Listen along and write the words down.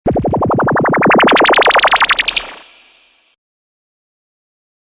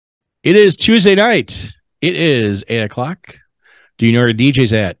It is Tuesday night. It is 8 o'clock. Do you know where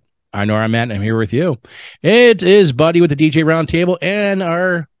DJ's at? I know where I'm at, and I'm here with you. It is Buddy with the DJ Roundtable and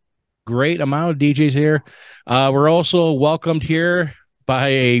our great amount of DJs here. We're also welcomed here by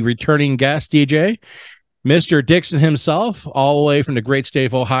a returning guest DJ, Mr. Dixon himself, all the way from the great state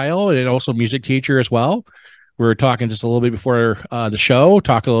of Ohio, and also music teacher as well. We were talking just a little bit before the show,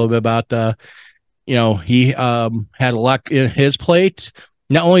 talking a little bit about, he had a lot in his plate,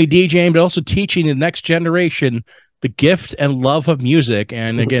 not only DJing, but also teaching the next generation the gift and love of music.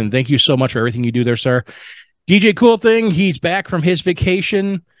 And again, thank you so much for everything you do there, sir. DJ Cool Thing, he's back from his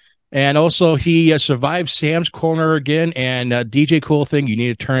vacation. And also, he survived Sam's Corner again. And DJ Cool Thing, you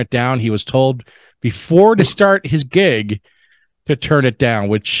need to turn it down. He was told before to start his gig to turn it down,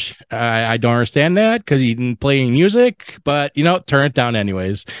 which I don't understand that because he didn't play any music, but, turn it down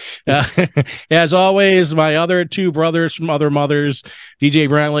anyways. As always, my other two brothers from other mothers, DJ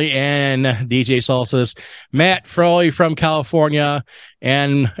Brantley and DJ Salsas, Matt Froley from California,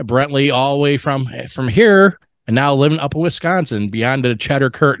 and Brantley all the way from here, and now living up in Wisconsin, beyond the Cheddar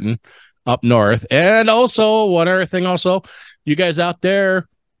Curtain up north. And also, one other thing also, you guys out there,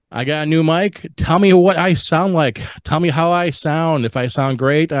 I got a new mic. Tell me what I sound like. Tell me how I sound. If I sound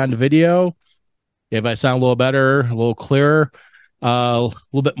great on the video, if I sound a little better, a little clearer, a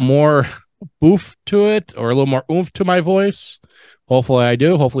little bit more boof to it, or a little more oomph to my voice. Hopefully I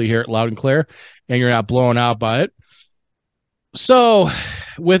do. Hopefully you hear it loud and clear and you're not blown out by it. So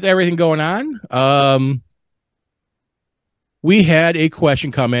with everything going on, we had a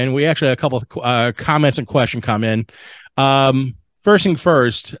question come in. We actually had a couple of comments and question come in. First thing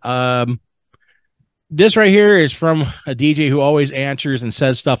first, this right here is from a DJ who always answers and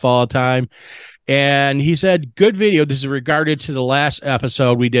says stuff all the time. And he said, good video. This is regarded to the last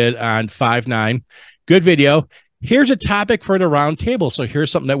episode we did on 5/9. Good video. Here's a topic for the round table. So here's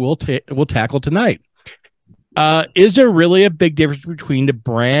something that we'll tackle tonight. Is there really a big difference between the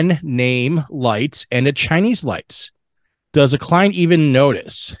brand name lights and the Chinese lights? Does a client even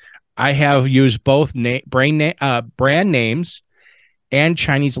notice? I have used both brand names and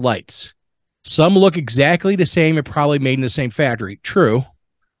Chinese lights. Some look exactly the same and probably made in the same factory. True.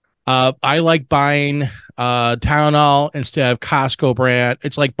 I like buying Tylenol instead of Costco brand.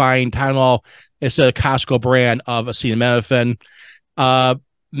 It's like buying Tylenol instead of Costco brand of acetaminophen.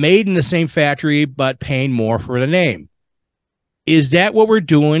 Made in the same factory, but paying more for the name. Is that what we're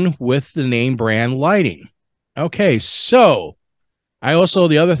doing with the name brand lighting? Okay, so I also,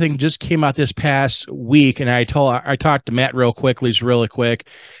 the other thing just came out this past week, and I talked to Matt really quick.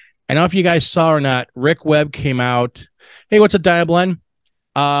 I don't know if you guys saw or not, Rick Webb came out. Hey, what's up, Diablen?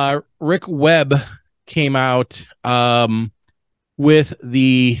 Rick Webb came out with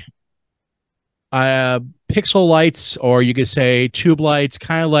the pixel lights, or you could say tube lights,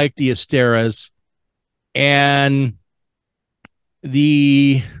 kind of like the Asteras. And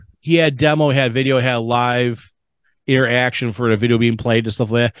he had demo, had video, had live interaction for the video being played and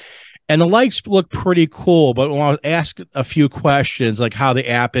stuff like that. And the lights look pretty cool, but when I was asked a few questions, like how the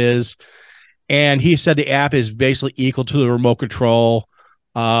app is, and he said the app is basically equal to the remote control.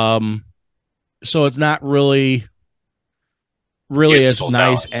 So it's not really useful, as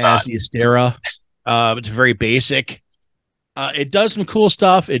nice as the Astera. It's very basic. It does some cool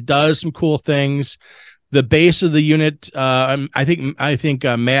stuff. It does some cool things. The base of the unit, I think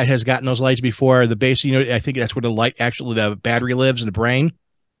Matt has gotten those lights before. The base unit, I think that's where the battery lives in the brain.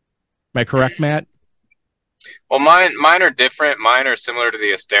 Am I correct, Matt? Well, mine are different. Mine are similar to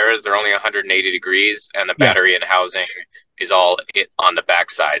the Asteras. They're only 180 degrees, and the battery and housing is all on the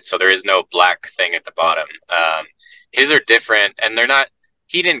backside. So there is no black thing at the bottom. His are different, and they're not.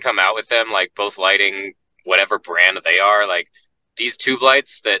 He didn't come out with them like both lighting, whatever brand they are. Like these tube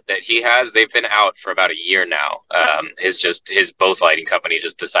lights that he has, they've been out for about a year now. His both lighting company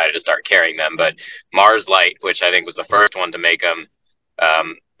just decided to start carrying them. But Mars Light, which I think was the first one to make them,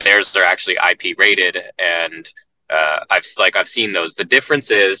 theirs are actually IP rated, and I've seen those. The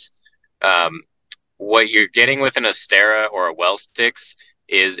difference is what you're getting with an Astera or a Wellsticks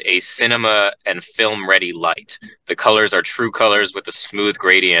is a cinema and film ready light. The colors are true colors with a smooth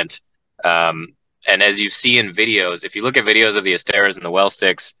gradient. And as you see in videos, if you look at videos of the Asteras and the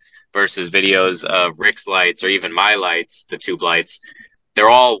Wellsticks versus videos of Rick's lights or even my lights, the tube lights, they're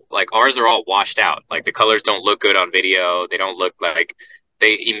all like, ours are all washed out. Like the colors don't look good on video. They don't look like,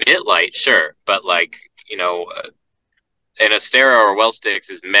 they emit light, sure, but like, an Astera or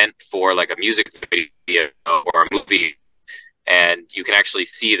Wellsticks is meant for like a music video or a movie, and you can actually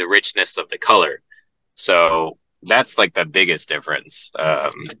see the richness of the color. So that's like the biggest difference.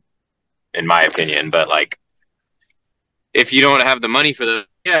 In my opinion. But like, if you don't have the money for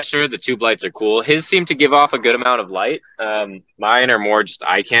Yeah, sure. The tube lights are cool. His seem to give off a good amount of light. Mine are more just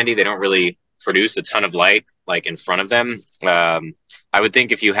eye candy. They don't really produce a ton of light like in front of them. I would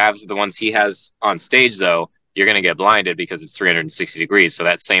think if you have the ones he has on stage, though, you're going to get blinded because it's 360 degrees. So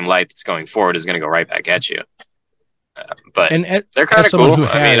that same light that's going forward is going to go right back at you. But And they're kind as of someone cool.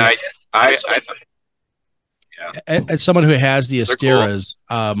 who I mean, has yeah, as someone who has the they're cool. Asteras,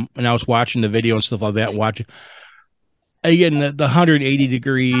 and I was watching the video and stuff like that, watching again the 180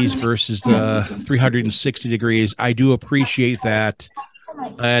 degrees versus the 360 degrees, I do appreciate that.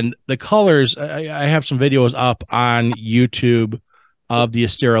 And the colors, I have some videos up on YouTube of the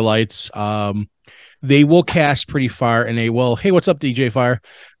Astera lights. They will cast pretty far, and they will, hey, what's up, DJ Fire?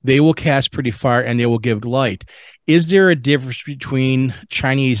 They will cast pretty far, and they will give light. Is there a difference between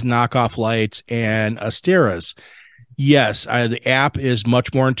Chinese knockoff lights and Asteras? Yes, the app is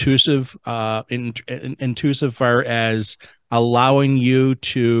much more intuitive, intuitive far as allowing you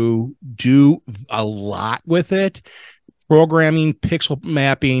to do a lot with it. Programming, pixel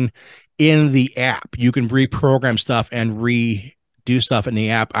mapping in the app. You can reprogram stuff and redo stuff in the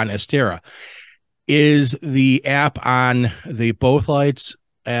app on Astera. Is the app on the both lights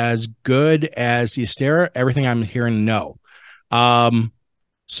as good as the Astera? Everything I'm hearing, no.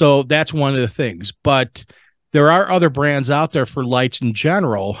 So that's one of the things. But there are other brands out there for lights in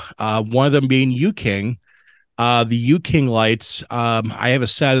general. One of them being U-King. The U-King lights. I have a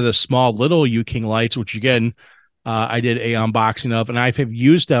set of the small little U-King lights, which again, I did a unboxing of, and I've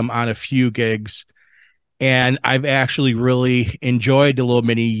used them on a few gigs, and I've actually really enjoyed the little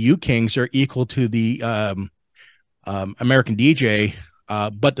mini U-Kings. They're equal to the American DJ.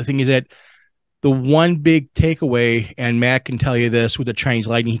 But the thing is that the one big takeaway, and Matt can tell you this with the Chinese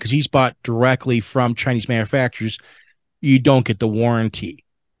lighting, because he's bought directly from Chinese manufacturers, you don't get the warranty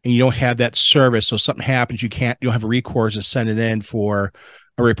and you don't have that service. So if something happens, you don't have a recourse to send it in for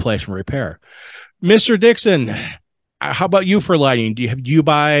a replacement repair. Mr. Dixon, how about you for lighting? Do you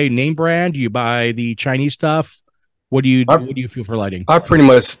buy name brand? Do you buy the Chinese stuff? What do you feel for lighting? I pretty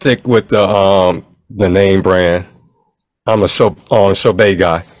much stick with the name brand. I'm a Shobai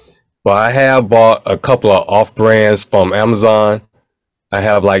guy, but I have bought a couple of off brands from Amazon. I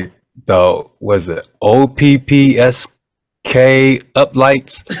have like the OPPSK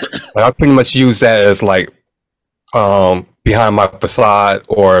uplights. I pretty much use that as like behind my facade,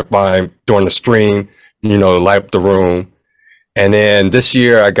 or if I'm doing the stream, light up the room. And then this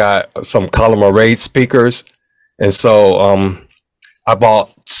year I got some column array speakers, and so I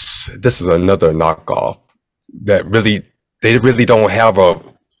bought. This is another knockoff that they really don't have a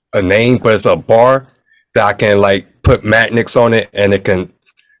name, but it's a bar that I can like put magnets on it, and it can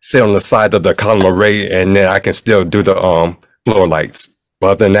sit on the side of the column array, and then I can still do the floor lights. But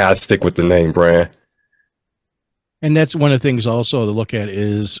other than that, I stick with the name brand. And that's one of the things also to look at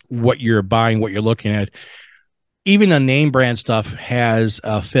is what you're buying, what you're looking at. Even a name brand stuff has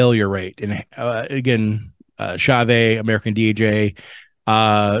a failure rate. And again, Chave, American DJ,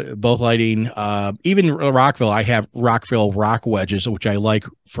 both lighting, even Rockville, I have Rockville rock wedges, which I like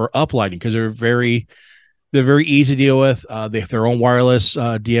for uplighting because they're very easy to deal with. They have their own wireless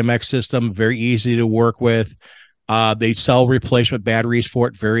DMX system, very easy to work with. They sell replacement batteries for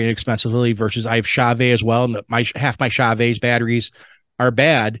it very inexpensively versus I have Chave as well. And half my Chave's batteries are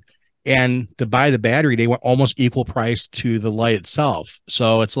bad. And to buy the battery, they want almost equal price to the light itself.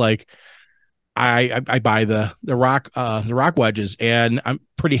 So it's like I buy the rock wedges, and I'm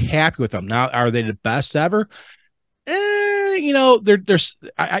pretty happy with them. Now, are they the best ever? There's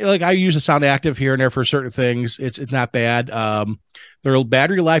I use a Sound Active here and there for certain things. It's not bad. Their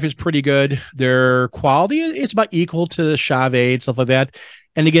battery life is pretty good. Their quality is about equal to the Chave and stuff like that.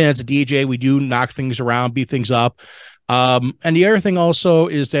 And again, as a DJ, we do knock things around, beat things up. And the other thing also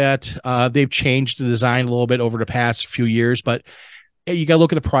is that they've changed the design a little bit over the past few years, but you got to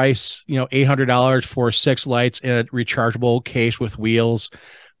look at the price, $800 for 6 lights in a rechargeable case with wheels.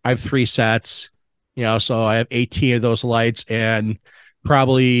 I have 3 sets, so I have 18 of those lights, and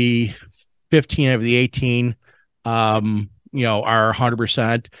probably 15 of the 18, are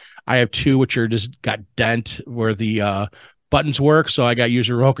 100%. I have 2, which are just got dent where the buttons work. So I got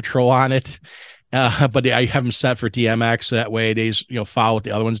user remote control on it. But I have them set for DMX. So that way they follow what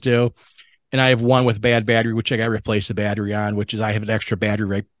the other ones do. And I have one with bad battery, which I got to replace the battery on, which is I have an extra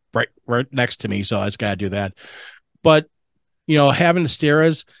battery right next to me. So I just got to do that. But, having the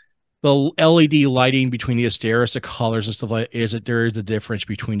Asteras, the LED lighting between the Asteras, the colors and stuff like that, there is a difference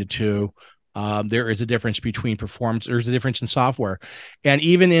between the two. There is a difference between performance. There's a difference in software. And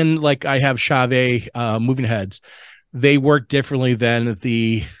even in, like, I have Chave moving heads. they work differently than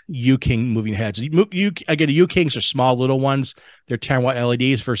the U King moving heads. Again, the U Kings are small little ones. They're 10-watt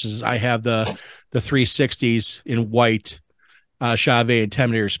LEDs versus I have the 360s in white Chauvet and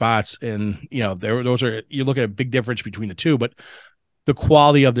 10mm spots. And, those are, you look at a big difference between the two, but the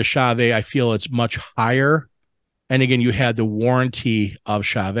quality of the Chauvet, I feel it's much higher. And again, you had the warranty of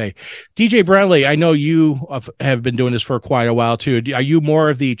Chauvet. DJ Bradley, I know you have been doing this for quite a while too. Are you more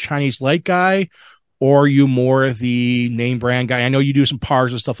of the Chinese light guy, or are you more of the name brand guy? I know you do some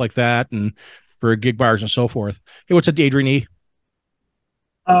PARs and stuff like that, and for gig bars and so forth. Hey, what's up, Adrian E?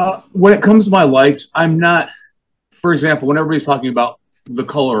 When it comes to my lights, I'm not, for example, when everybody's talking about the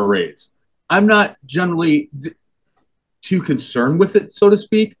color arrays, I'm not generally too concerned with it, so to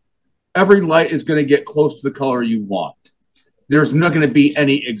speak. Every light is going to get close to the color you want. There's not going to be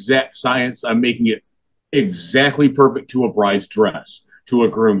any exact science on making it exactly perfect to a bride's dress, to a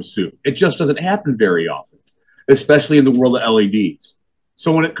groom's suit. It just doesn't happen very often, especially in the world of LEDs.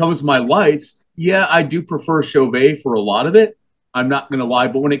 So when it comes to my lights, yeah, I do prefer Chauvet for a lot of it. I'm not going to lie.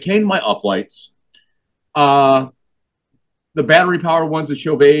 But when it came to my uplights, the battery-powered ones, the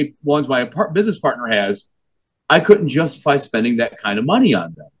Chauvet ones my business partner has, I couldn't justify spending that kind of money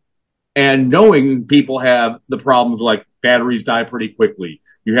on them. And knowing people have the problems like batteries die pretty quickly,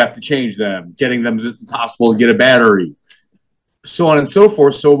 you have to change them, getting them is impossible to get a battery, so on and so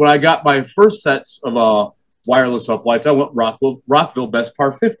forth. So when I got my first sets of wireless uplights, I went Rockville Best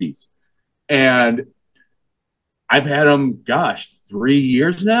Par 50s. And I've had them, 3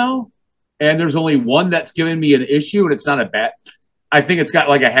 years now. And there's only one that's given me an issue, and it's not a bad. I think it's got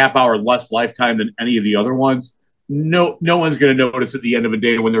like a half-hour less lifetime than any of the other ones. No one's going to notice at the end of a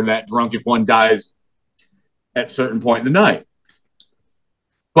day when they're that drunk if one dies at a certain point in the night.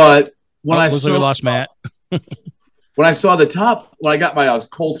 But when I saw, we lost Matt. When I saw the top, when I got my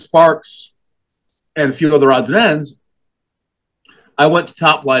Cold Sparks and a few other odds and ends, I went to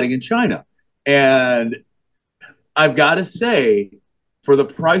Top Lighting in China. And I've got to say, for the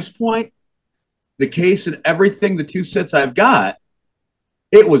price point, the case and everything, the two sets I've got,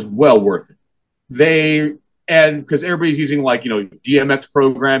 it was well worth it. And because everybody's using DMX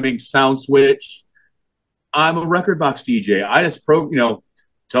programming, sound switch. I'm a record box DJ. I just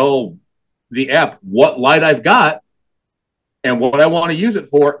tell the app what light I've got and what I want to use it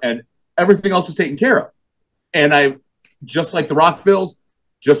for, and everything else is taken care of. And I, just like the Rockvilles,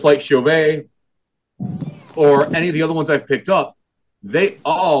 just like Chauvet, or any of the other ones I've picked up, they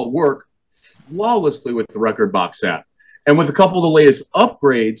all work flawlessly with the record box app. And with a couple of the latest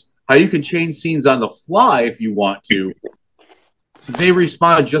upgrades, how you can change scenes on the fly if you want to, they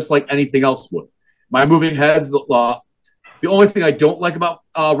respond just like anything else would. My moving heads, the only thing I don't like about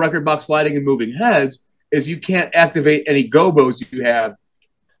record box lighting and moving heads is you can't activate any gobos you have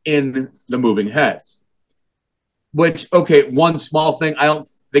in the moving heads. Which, okay, one small thing, I don't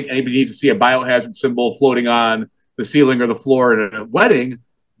think anybody needs to see a biohazard symbol floating on the ceiling or the floor at a wedding,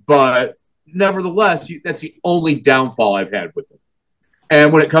 but nevertheless, that's the only downfall I've had with it.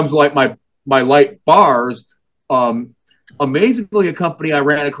 And when it comes to like my light bars, amazingly, a company I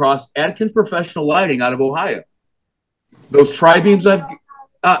ran across, Adkins Professional Lighting out of Ohio. Those tri-beams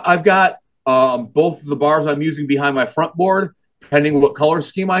I've got, both of the bars I'm using behind my front board, depending on what color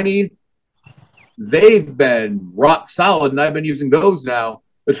scheme I need, they've been rock solid, and I've been using those now.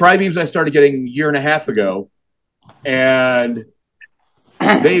 The tri-beams I started getting a year and a half ago, and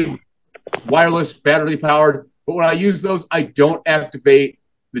they've wireless, battery powered. But when I use those, I don't activate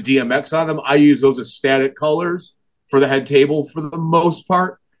the DMX on them. I use those as static colors for the head table for the most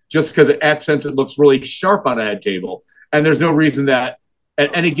part, just because it accents it looks really sharp on a head table. And there's no reason that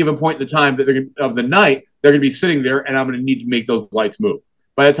at any given point in the time of the night, they're going to be sitting there, and I'm going to need to make those lights move.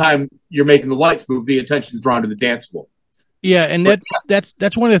 By the time you're making the lights move, the attention is drawn to the dance floor. Yeah, and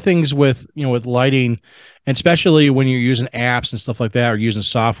that's one of the things with with lighting, and especially when you're using apps and stuff like that, or using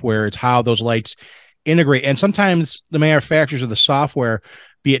software, it's how those lights integrate. And sometimes the manufacturers of the software,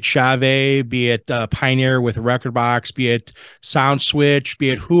 be it Chauvet, be it Pioneer with Recordbox, be it Sound Switch, be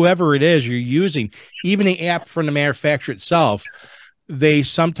it whoever it is you're using, even the app from the manufacturer itself, they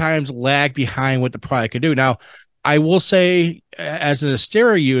sometimes lag behind what the product can do. Now, I will say, as an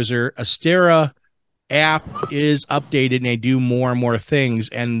Astera user, Astera app is updated and they do more and more things.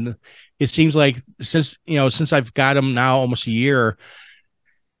 And it seems like since I've got them now almost a year,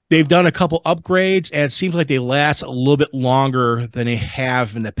 they've done a couple upgrades, and it seems like they last a little bit longer than they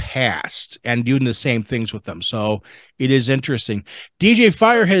have in the past, and doing the same things with them. So it is interesting. DJ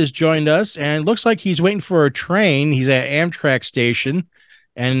Fire has joined us, and looks like he's waiting for a train. He's at Amtrak station.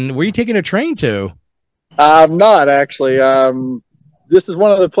 And where are you taking a train to? I'm not actually. This is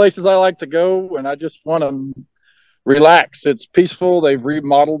one of the places I like to go, and I just want to relax. It's peaceful. They've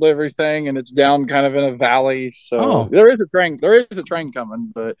remodeled everything, and it's down kind of in a valley. So there is a train. There is a train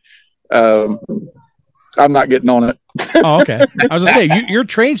coming, but I'm not getting on it. Oh, okay. I was gonna say you're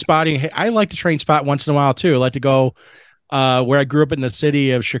train spotting. I like to train spot once in a while too. I like to go where I grew up in the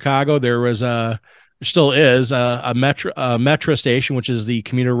city of Chicago. There was still is a metro station, which is the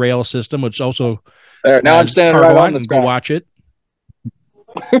commuter rail system, which also now I'm standing right on the track. Go watch it.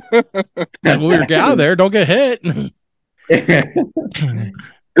 When we get out of there, don't get hit.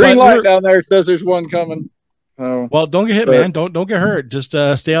 Green light down there says there's one coming. Well, don't get hit, man. Don't get hurt. Just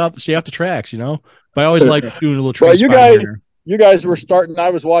stay off the tracks, you know. But I always like doing a little train. Well, you guys were starting. I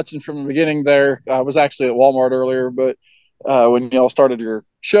was watching from the beginning there. I was actually at Walmart earlier, but when y'all started your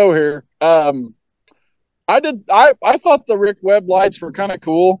show here, I thought the Rick Webb lights were kind of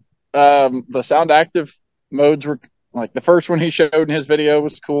cool. The sound active modes were like the first one he showed in his video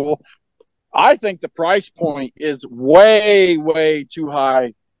was cool. I think the price point is way, way too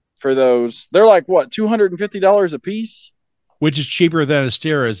high for those. They're like what, $250 a piece, which is cheaper than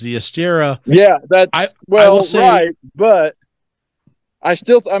Astera's. The Astera, yeah, that's right, but I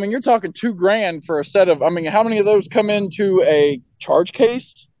mean, you're talking $2,000 for a set of. I mean, how many of those come into a charge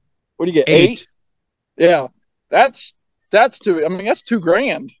case? What do you get? 8? Yeah, that's too. I mean, that's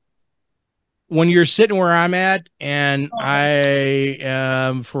 $2,000. When you're sitting where I'm at, and I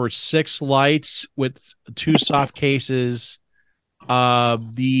am for 6 lights with 2 soft cases,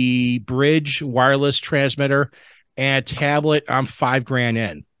 the bridge wireless transmitter and tablet, I'm $5,000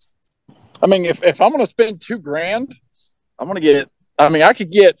 in. I mean, if I'm going to spend $2,000, I'm going to get. I mean, I could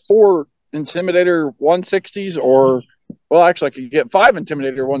get 4 Intimidator 160s, or well, actually, I could get 5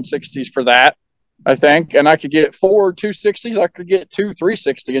 Intimidator 160s for that. I think, and I could get 4 260s. I could get 2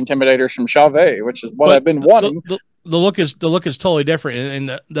 360 Intimidators from Chauvet, which is what I've been wanting. The look is totally different,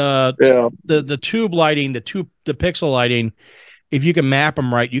 and the tube lighting, the pixel lighting. If you can map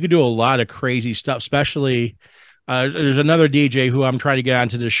them right, you can do a lot of crazy stuff. Especially, there's another DJ who I'm trying to get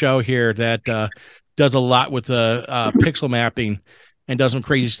onto the show here that does a lot with the pixel mapping and does some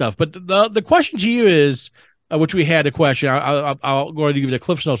crazy stuff. But the question to you is, which we had a question. I'll go ahead and give you the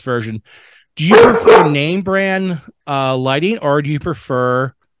Cliff Notes version. Do you prefer name brand lighting, or do you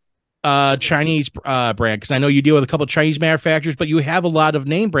prefer Chinese brand? Because I know you deal with a couple of Chinese manufacturers, but you have a lot of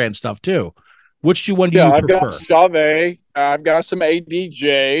name brand stuff too. Which one do you prefer? I've got Chauvet, I've got some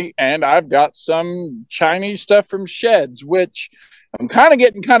ADJ, and I've got some Chinese stuff from Sheds, which I'm kind of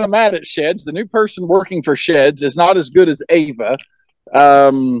getting mad at Sheds. The new person working for Sheds is not as good as Ava.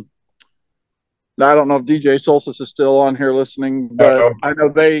 I don't know if DJ Solstice is still on here listening, but I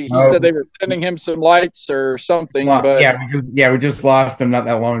know he said they were sending him some lights or something. Well, but we just lost him not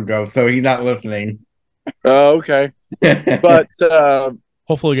that long ago, so he's not listening. Oh, okay. But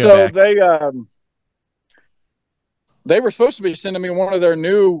hopefully, so they were supposed to be sending me one of their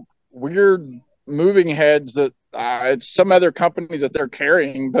new weird moving heads that it's some other company that they're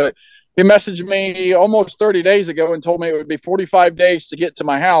carrying, but he messaged me almost 30 days ago and told me it would be 45 days to get to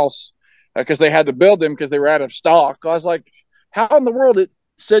my house. Because they had to build them because they were out of stock. I was like, how in the world? It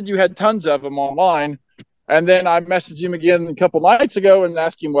said you had tons of them online. And then I messaged him again a couple nights ago and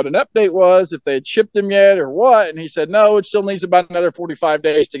asked him what an update was, if they had shipped them yet or what. And he said, no, it still needs about another 45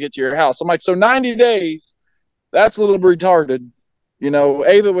 days to get to your house. I'm like, so 90 days, that's a little retarded. You know,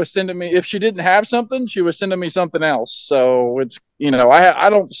 Ava was sending me, if she didn't have something, she was sending me something else. So it's, you know, I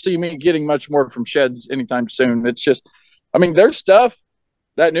don't see me getting much more from Sheds anytime soon. It's just, I mean, their stuff.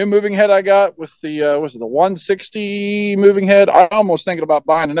 That new moving head I got with the was it the 160 moving head? I'm almost thinking about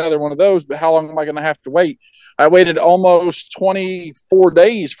buying another one of those, but how long am I going to have to wait? I waited almost 24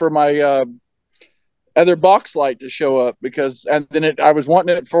 days for my other box light to show up and then I was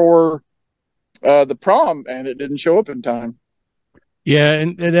wanting it for the prom, and it didn't show up in time. Yeah,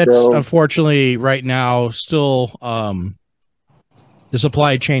 and that's unfortunately right now still the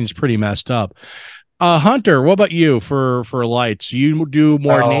supply chain is pretty messed up. Hunter, what about you for lights? Do you do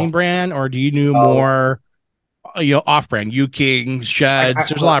more name brand, or do you do more off brand? U-King, Sheds.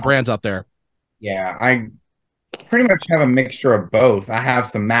 There's a lot of brands out there. Yeah, I pretty much have a mixture of both. I have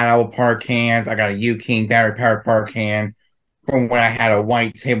some Mad Owl power cans. I got a U-King battery powered power can. From when I had a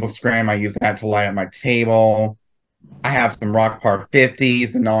white table scrim, I use that to light up my table. I have some Rock Power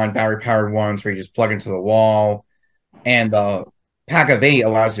 50s, the non-battery powered ones where you just plug into the wall. And the pack of 8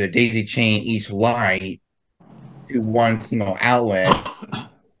 allows you to daisy chain each light to one single outlet.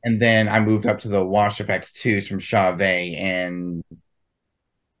 And then I moved up to the Wash FX 2s from Chauvet, and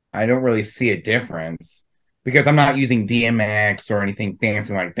I don't really see a difference because I'm not using DMX or anything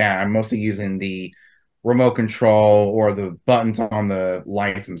fancy like that. I'm mostly using the remote control or the buttons on the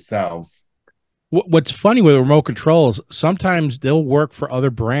lights themselves. What's funny with remote controls, sometimes they'll work for other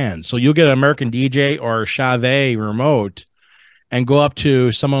brands. So you'll get an American DJ or Chave remote and go up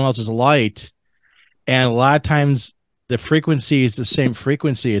to someone else's light, and a lot of times the frequency is the same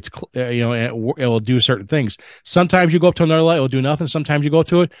frequency. It's it will do certain things. Sometimes you go up to another light, it'll do nothing. Sometimes you go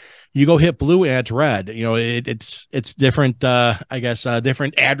to it, you go hit blue and it's red. It's different. I guess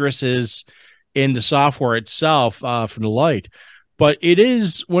different addresses in the software itself from the light. But it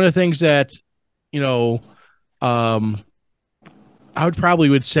is one of the things that I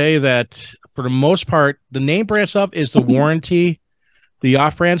would say that for the most part, the name brand stuff is the warranty. The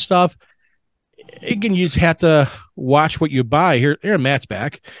off-brand stuff, again, you just have to watch what you buy. Here Matt's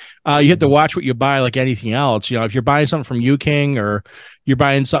back. You have to watch what you buy like anything else. If you're buying something from UKing or you're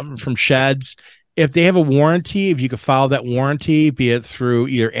buying something from Sheds, if they have a warranty, if you could follow that warranty, be it through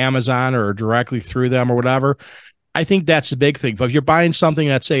either Amazon or directly through them or whatever, I think that's the big thing. But if you're buying something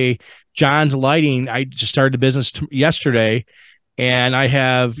that's a John's Lighting, I just started the business yesterday, and I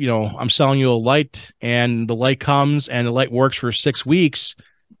have, I'm selling you a light, and the light comes and the light works for 6 weeks,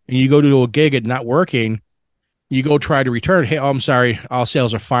 and you go to do a gig, it's not working. You go try to return. Hey, I'm sorry, all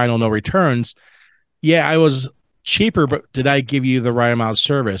sales are final, no returns. Yeah, I was cheaper, but did I give you the right amount of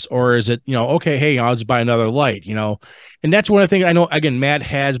service? Or is it, okay, hey, I'll just buy another light, And that's one of the things I know, again, Matt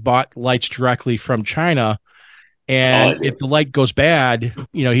has bought lights directly from China. And if the light goes bad,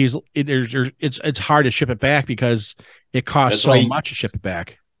 it's hard to ship it back because it costs so much to ship it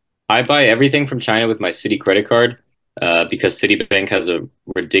back. I buy everything from China with my Citi credit card because Citibank has a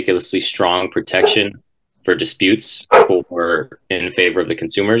ridiculously strong protection for disputes in favor of the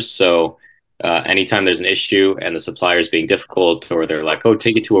consumers. So anytime there's an issue and the supplier is being difficult, or they're like, oh,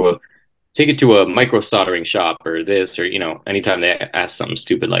 take it to a micro soldering shop or this, or, anytime they ask something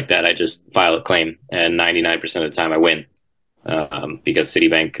stupid like that, I just file a claim, and 99% of the time I win because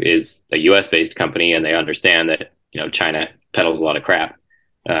Citibank is a US based company and they understand that, China peddles a lot of crap.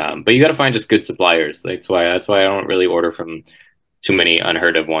 But you got to find just good suppliers. That's why I don't really order from too many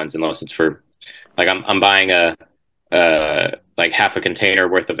unheard of ones, unless it's for like, I'm buying like half a container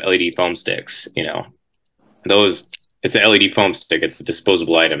worth of LED foam sticks, it's an LED foam stick. It's a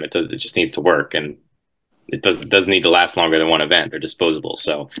disposable item. It just needs to work, and it doesn't need to last longer than one event. They're disposable.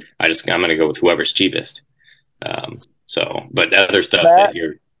 So I'm going to go with whoever's cheapest. But other stuff that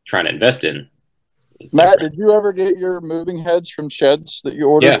you're trying to invest in. Matt, did you ever get your moving heads from Sheds that you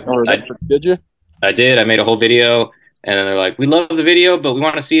ordered? Yeah, did you? I did. I made a whole video, and then they're like, "We love the video, but we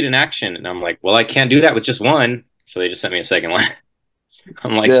want to see it in action." And I'm like, "Well, I can't do that with just one." So they just sent me a second one.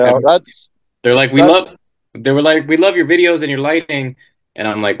 I'm like, "Yeah, They're like, we love your videos and your lighting." And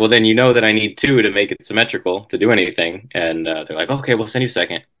I'm like, well, then that I need two to make it symmetrical to do anything. And they're like, okay, we'll send you a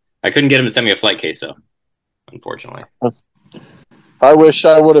second. I couldn't get them to send me a flight case, though, unfortunately. I wish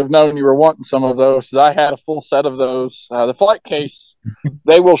I would have known you were wanting some of those. I had a full set of those. The flight case,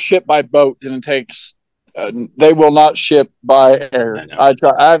 they will ship by boat, and it takes. They will not ship by air. I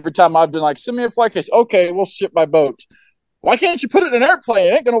try every time I've been like, send me a flight case. Okay, we'll ship by boat. Why can't you put it in an airplane?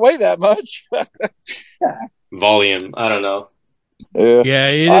 It ain't going to weigh that much. Volume. I don't know.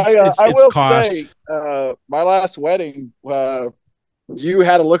 Yeah, I will say, my last wedding, you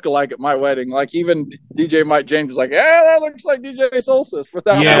had a lookalike at my wedding. Like, even DJ Mike James was like, yeah, that looks like DJ Solstice.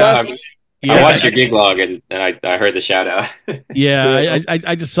 Without I watched your gig log, and I heard the shout out.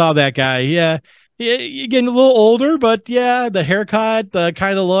 I just saw that guy. Yeah. You're getting a little older, but yeah, the haircut, the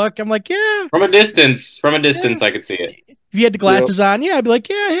kind of look. I'm like, yeah. From a distance, I could see it. If you had the glasses on, yeah, I'd be like,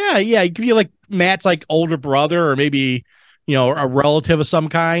 yeah. You could be like Matt's like older brother, or maybe, a relative of some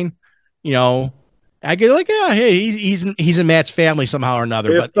kind. I get like, yeah, hey, he's in Matt's family somehow or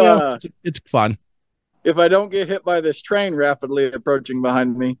another. But it's fun. If I don't get hit by this train rapidly approaching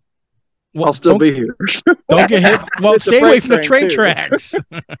behind me, I'll still be here. Don't get hit. Well, stay away from the train tracks.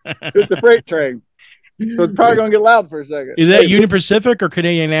 It's the freight train. So it's probably going to get loud for a second. Is that Union Pacific or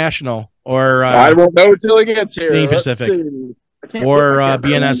Canadian National? Or I won't know until it gets here. Canadian Pacific. Or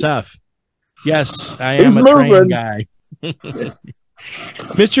BNSF. Yes, I am a train guy.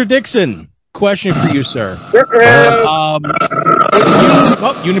 Mr. Dixon, question for you, sir.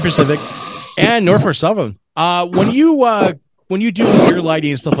 Union Pacific and Norfolk Southern. When you do your lighting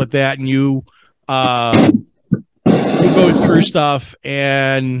and stuff like that, and you go through stuff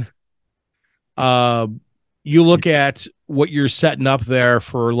and you look at what you're setting up there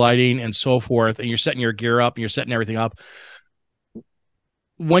for lighting and so forth, and you're setting your gear up and you're setting everything up.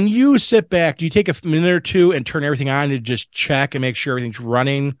 When you sit back, do you take a minute or two and turn everything on to just check and make sure everything's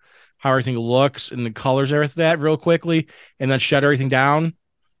running, how everything looks and the colors and everything that real quickly, and then shut everything down?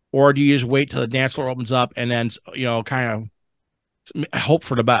 Or do you just wait till the dance floor opens up and then, kind of I hope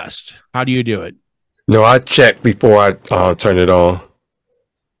for the best. How do you do it? No, I check before I turn it on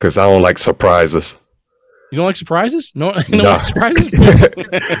because I don't like surprises. You don't like surprises? No, you don't No. like surprises?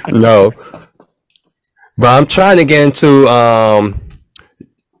 No. But I'm trying to get into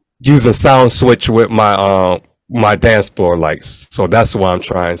using sound switch with my dance floor lights. So that's what I'm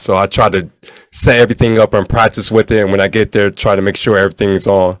trying. So I try to set everything up and practice with it, and when I get there, try to make sure everything's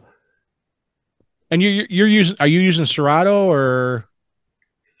on. And you're using, are you using Serato or?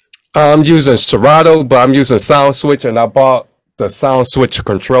 I'm using Serato, but I'm using sound switch, and I bought the sound switch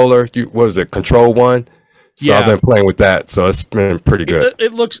controller. What was it, Control One? So I've been playing with that, so it's been pretty good.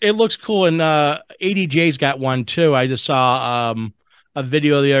 It looks cool, and ADJ's got one too. I just saw a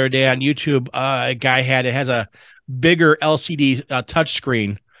video the other day on YouTube. A guy has a bigger LCD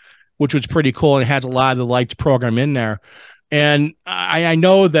touchscreen, which was pretty cool, and it has a lot of the lights program in there. And I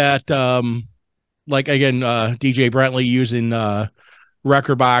know that like again, DJ Brentley using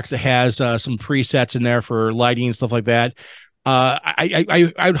Record Box that has some presets in there for lighting and stuff like that.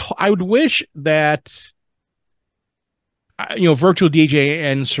 I would wish that Virtual DJ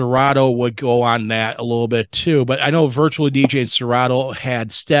and Serato would go on that a little bit too, but I know Virtual DJ and Serato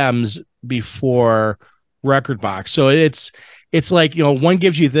had stems before Record Box, so it's like one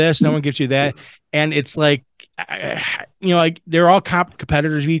gives you this, no one gives you that, and it's like like they're all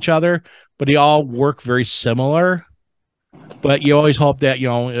competitors of each other, but they all work very similar. But you always hope that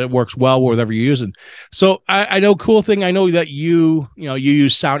it works well with whatever you're using. So I know cool thing. I know that you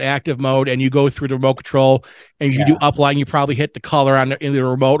use sound active mode and you go through the remote control and you do upline. You probably hit the color in the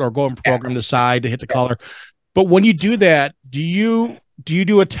remote or go and program the side to hit the color. But when you do that, do you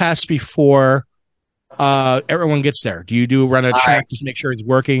do a test before everyone gets there? Do you run a check to make sure it's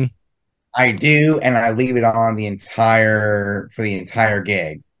working? I do, and I leave it on for the entire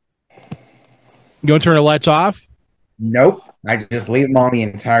gig. You don't turn the lights off? Nope. I just leave them on the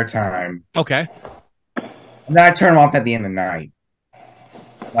entire time. Okay. And then I turn them off at the end of the night.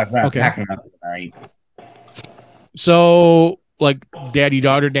 Like when I'm packing up at night. So, like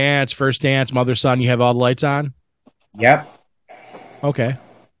daddy-daughter dance, first dance, mother-son, you have all the lights on? Yep. Okay.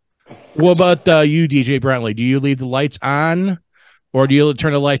 What about you, DJ Brentley? Do you leave the lights on or do you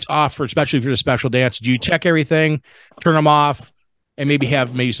turn the lights off, especially for the special dance? Do you check everything, turn them off, and maybe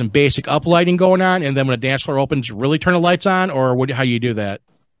have some basic uplighting going on, and then when a dance floor opens, really turn the lights on, or how do you do that?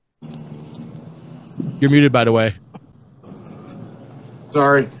 You're muted, by the way.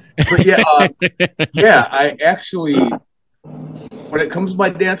 Sorry. But yeah, I actually, when it comes to my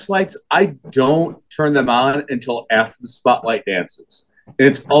dance lights, I don't turn them on until after the spotlight dances. And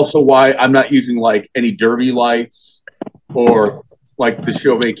it's also why I'm not using like any derby lights or like the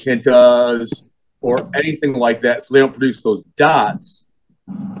Chauvet Quintas or anything like that, so they don't produce those dots.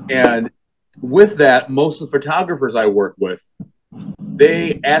 And with that, most of the photographers I work with,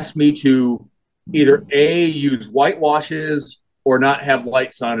 they ask me to either A, use whitewashes or not have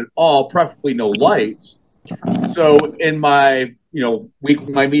lights on at all, preferably no lights. So in my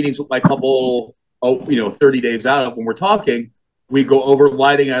my meetings with my couple 30 days out when we're talking, we go over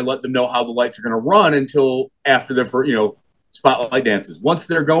lighting. I let them know how the lights are going to run until after the spotlight dances. Once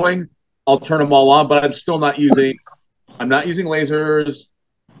they're going, I'll turn them all on, but I'm still not using. I'm not using lasers.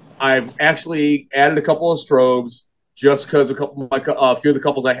 I've actually added a couple of strobes just because a few of the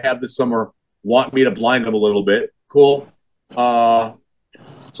couples I have this summer want me to blind them a little bit. Cool. But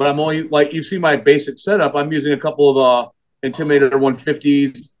I'm only you see my basic setup. I'm using a couple of Intimidator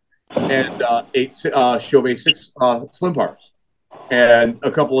 150s and 8 Chauvet 6 Slim Bars and a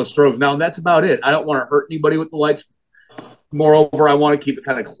couple of strobes. Now, and that's about it. I don't want to hurt anybody with the lights. Moreover, I want to keep it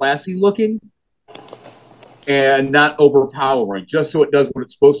kind of classy looking and not overpowering, just so it does what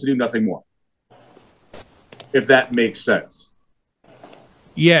it's supposed to do, nothing more. If that makes sense.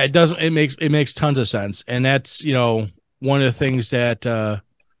 Yeah, it does. It makes tons of sense. And that's, one of the things that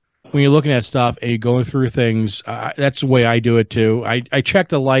when you're looking at stuff and you're going through things, that's the way I do it too. I check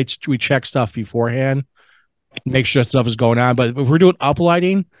the lights. We check stuff beforehand, make sure stuff is going on. But if we're doing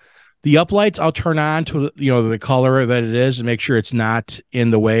uplighting, the uplights I'll turn on to the color that it is and make sure it's not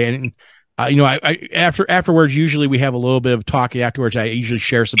in the way. And afterwards, usually we have a little bit of talking afterwards. I usually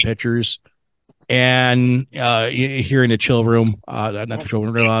share some pictures, and here in the chill room, not the chill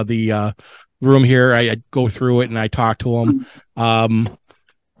room, the room here, I go through it and I talk to them,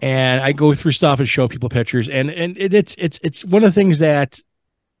 and I go through stuff and show people pictures, and it's one of the things that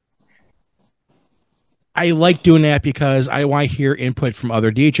I like doing that because I want to hear input from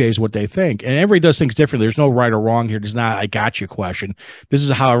other DJs, what they think. And everybody does things differently. There's no right or wrong here. There's not, I got you question. This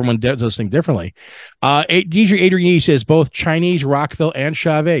is how everyone does things differently. DJ Adrian E says both Chinese, Rockville, and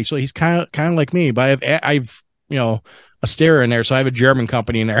Chauvet. So he's kind of like me, but I've Astera in there, so I have a German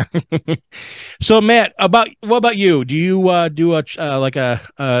company in there. So Matt, what about you? Do you do a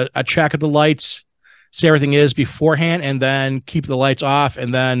check of the lights, see everything is beforehand, and then keep the lights off,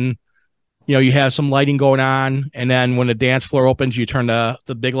 and then you have some lighting going on, and then when the dance floor opens, you turn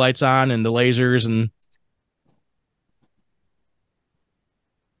the big lights on and the lasers, and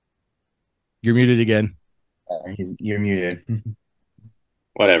you're muted again. You're muted.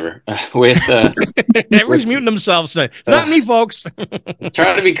 Whatever. With everyone's muting themselves today. It's not me, folks.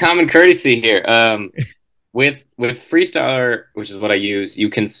 Trying to be common courtesy here. With Freestyler, which is what I use, you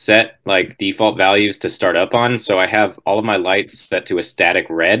can set like default values to start up on. So I have all of my lights set to a static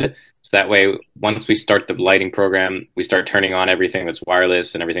red. So that way, once we start the lighting program, we start turning on everything that's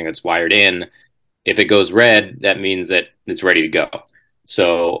wireless and everything that's wired in. If it goes red, that means that it's ready to go.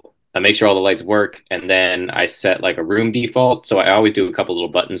 So I make sure all the lights work, and then I set like a room default. So I always do a couple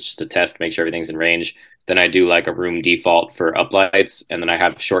little buttons just to test, make sure everything's in range. Then I do like a room default for up lights, and then I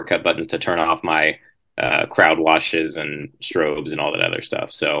have shortcut buttons to turn off my crowd washes and strobes and all that other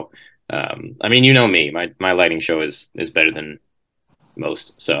stuff. So, I mean, you know me, my lighting show is better than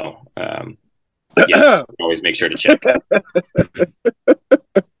most. So, yeah, always make sure to check.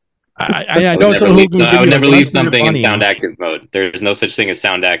 I know I would never leave something in sound active mode. There's no such thing as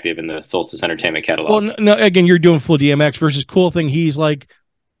sound active in the Solstice Entertainment catalog. Well, no, again, you're doing full DMX versus cool thing. He's like,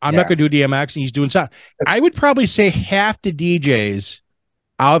 I'm not going to do DMX, and he's doing sound. I would probably say half the DJs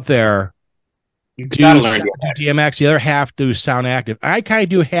out there do DMX, the other half do sound active. I kind of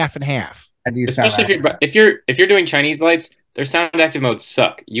do half and half. I do, especially if you're doing Chinese lights, their sound active modes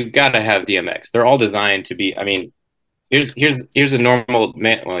suck. You got to have DMX. They're all designed to be. I mean. Here's a normal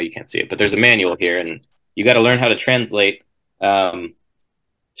well, you can't see it, but there's a manual here, and you got to learn how to translate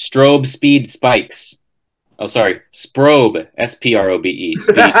strobe speed spikes. Oh, sorry, sprobe, SPROBE. Speed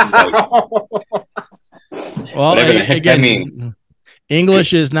spikes. Well, again,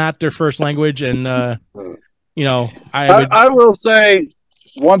 English is not their first language, and I will say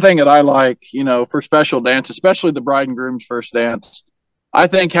one thing that I like, for special dance, especially the bride and groom's first dance. I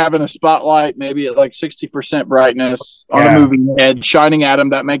think having a spotlight, maybe at like 60% brightness on a moving head, shining at them,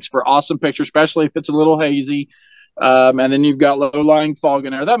 that makes for awesome pictures, especially if it's a little hazy. And then you've got low-lying fog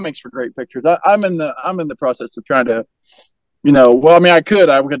in there. That makes for great pictures. I'm in the process of trying to,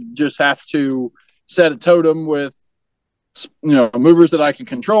 I would just have to set a totem with, movers that I can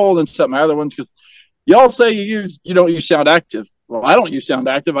control and set my other ones, because y'all say you don't use sound active. Well, I don't use sound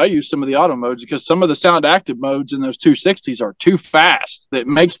active. I use some of the auto modes, because some of the sound active modes in those 260s are too fast. That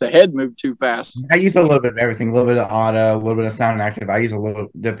makes the head move too fast. I use a little bit of everything, a little bit of auto, a little bit of sound active. I use a little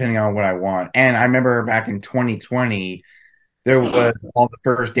depending on what I want. And I remember back in 2020, there was all the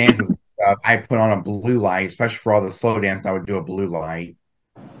first dances and stuff. I put on a blue light, especially for all the slow dance. I would do a blue light.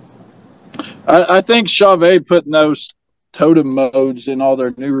 I think Chauvet putting those totem modes in all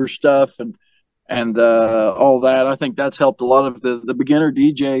their newer stuff and all that, I think that's helped a lot of the beginner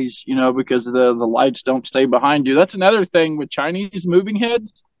DJs, because the lights don't stay behind you. That's another thing with Chinese moving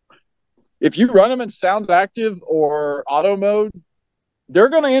heads. If you run them in sound active or auto mode, they're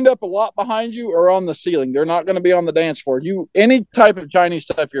going to end up a lot behind you or on the ceiling. They're not going to be on the dance floor. Any type of Chinese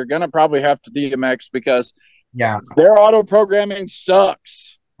stuff, you're going to probably have to DMX, because their auto programming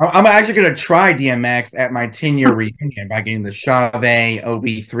sucks. I'm actually going to try DMX at my 10-year reunion by getting the Chauvet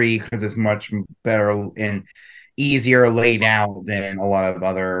OB3, because it's much better and easier laid out than a lot of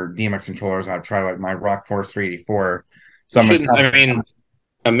other DMX controllers I've tried, like my Rock Force 384.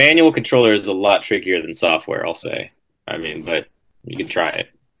 A manual controller is a lot trickier than software, I'll say. But you can try it.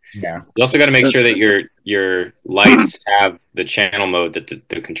 Yeah. You also got to make sure that your lights have the channel mode that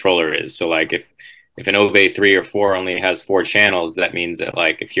the controller is. So, like, if an Obey 3 or 4 only has 4 channels, that means that,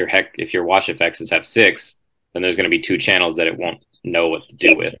 like, if your wash effects have 6, then there's going to be 2 channels that it won't know what to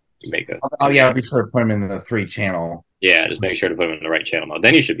do with. I'll be sure to put them in the 3 channel. Yeah, just make sure to put them in the right channel mode.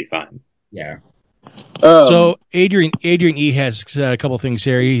 Then you should be fine. Yeah. So Adrian E has a couple things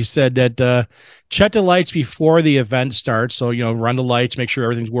here. He said that check the lights before the event starts. So, run the lights, make sure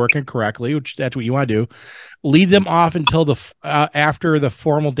everything's working correctly, which that's what you want to do. Leave them off until after the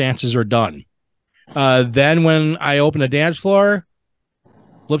formal dances are done. Then when I open the dance floor,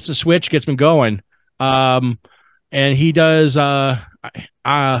 flips the switch, gets me going. And he does on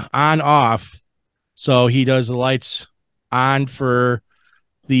off. So he does the lights on for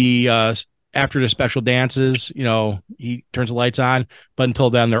the after the special dances, he turns the lights on, but until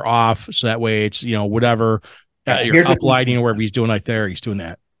then they're off. So that way it's, whatever you're up lighting or wherever he's doing like there, he's doing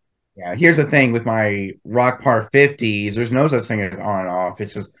that. Yeah. Here's the thing with my Rock Par 50s, there's no such thing as on and off.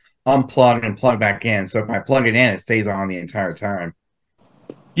 It's just unplug and plug back in. So if I plug it in, it stays on the entire time.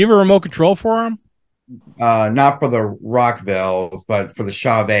 You have a remote control for him? not for the Rockvilles, but for the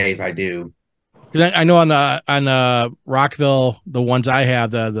Chauvet's, I do. I know on Rockville, the ones I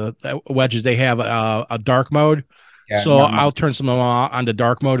have, the wedges, they have a dark mode. Yeah, So I'll turn some of them on to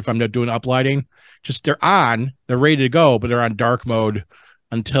dark mode if I'm not doing uplighting. Just they're ready to go, but they're on dark mode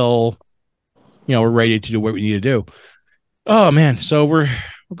until we're ready to do what we need to do. Oh man, so we're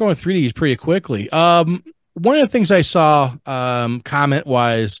going through these pretty quickly. One of the things I saw comment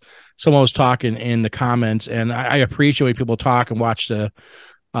wise, someone was talking in the comments, and I appreciate when people talk and watch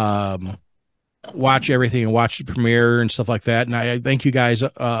everything and watch the premiere and stuff like that. And I thank you guys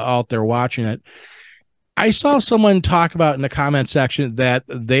out there watching it. I saw someone talk about in the comment section that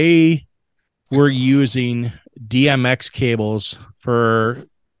they were using DMX cables for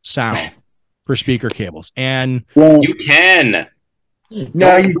sound, for speaker cables. And you can.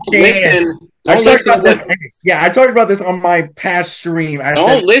 No, you can't. I talked about this on my past stream.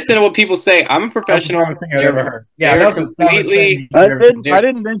 Don't listen to what people say. I'm a professional. I've ever heard. Yeah, they're completely. I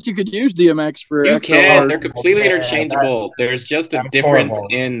didn't think you could use DMX for. You XLR. can. They're completely interchangeable. There's just a difference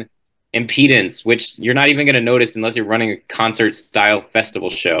in impedance, which you're not even going to notice unless you're running a concert-style festival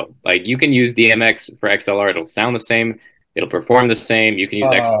show. Like, you can use DMX for XLR. It'll sound the same. It'll perform the same. You can use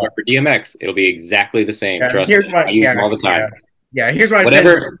XLR for DMX. It'll be exactly the same. Trust me. I use them all the time. Yeah, here's what I said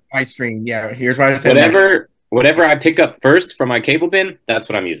in my stream. Yeah, here's what I said. Whatever I pick up first from my cable bin, that's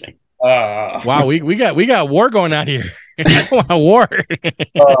what I'm using. Wow, we got war going on here. I want a war.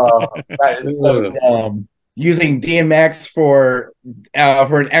 That is so dumb. Using DMX for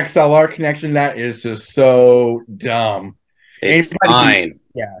an XLR connection, that is just so dumb. It's fine.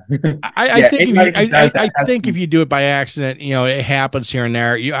 I think if you do it by accident, it happens here and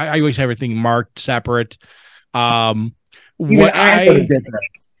there. I always have everything marked separate. What I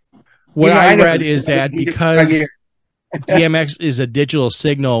read is that because DMX is a digital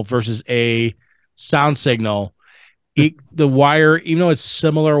signal versus a sound signal, the wire, even though it's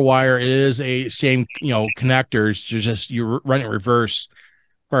similar wire, it is a same connectors. You run it reverse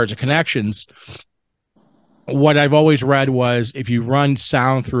as far as the connections. What I've always read was if you run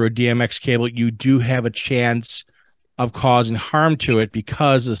sound through a DMX cable, you do have a chance of causing harm to it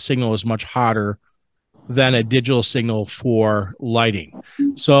because the signal is much hotter than a digital signal for lighting.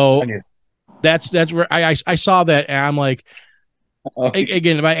 So that's where I saw that, and I'm like,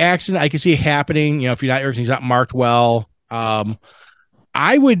 again, by accident, I can see it happening. If everything's not marked well.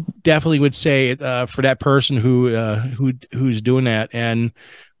 I would definitely say for that person who's doing that, and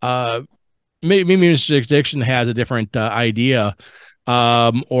maybe Mr. Dixon has a different idea,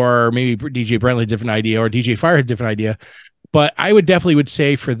 or maybe DJ Brentley different idea, or DJ Fire had a different idea. But I would definitely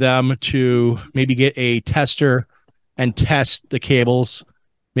say for them to maybe get a tester and test the cables,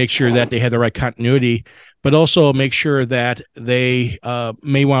 make sure that they have the right continuity, but also make sure that they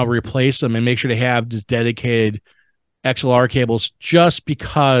may want to replace them and make sure they have just dedicated XLR cables just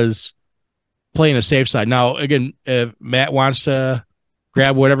because playing a safe side. Now, again, if Matt wants to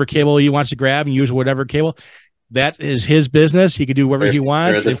grab whatever cable he wants to grab and use whatever cable, that is his business. He can do whatever he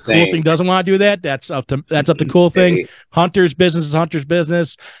wants. If Cool Thing doesn't want to do that, that's up to Cool Thing. Hunter's business is Hunter's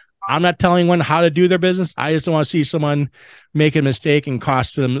business. I'm not telling anyone how to do their business. I just don't want to see someone make a mistake and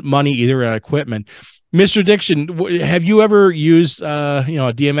cost them money, either on equipment. Mr. Dixon, have you ever used a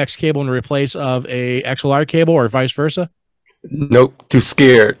DMX cable in replace of a XLR cable or vice versa? Nope, too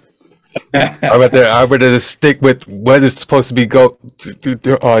scared. I'd rather stick with what is supposed to be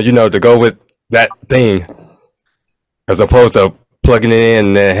to go with that thing, as opposed to plugging it in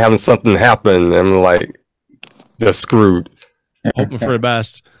and then having something happen. I'm like, they're screwed. Hoping for the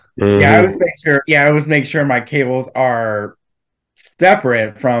best. Mm-hmm. I always make sure my cables are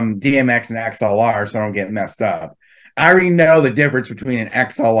separate from DMX and XLR so I don't get messed up. I already know the difference between an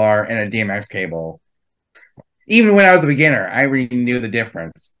XLR and a DMX cable. Even when I was a beginner, I already knew the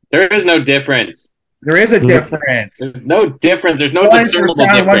difference. There is no difference. There is a difference. There's no difference. There's no discernible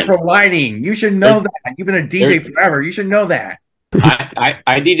difference. One for lighting. You should know that. You've been a DJ forever. You should know that.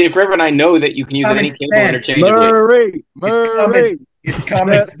 I DJ forever, and I know that you can use any cable interchangeably. Murray. It's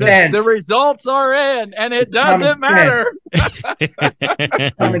common sense. The results are in, and it doesn't matter.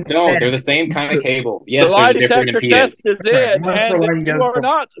 No, they're the same kind of cable. Yes, the lie there's different detector impedance. test is in, and you are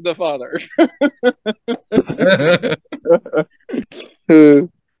not the father.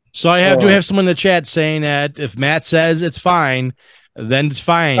 So I do have someone in the chat saying that if Matt says it's fine, then it's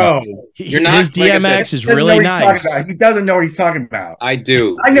fine. Oh, his DMX is really nice. He doesn't know what he's talking about. I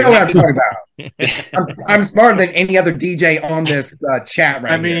do. I know what I'm talking about. I'm smarter than any other DJ on this chat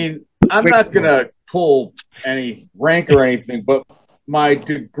right now. I'm not going to pull any rank or anything, but my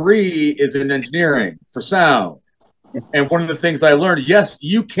degree is in engineering for sound. And one of the things I learned, yes,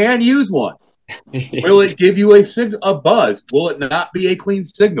 you can use one. Will it give you a buzz? Will it not be a clean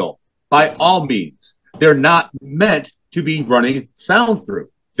signal? By all means. They're not meant to be running sound through.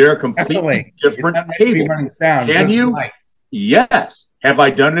 They're completely different cables. Can you? Yes. Have I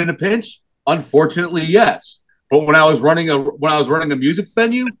done it in a pinch? Unfortunately, yes. But when I was running a music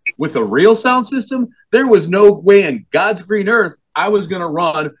venue with a real sound system, there was no way in God's green earth I was going to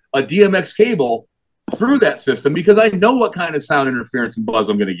run a DMX cable through that system because I know what kind of sound interference and buzz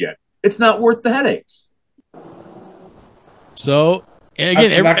I'm going to get. It's not worth the headaches. So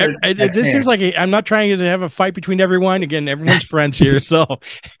again, it just seems like I'm not trying to have a fight between everyone. Again, everyone's friends here. So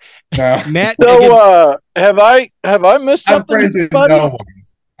Matt, so have I missed something? I'm friends with no one.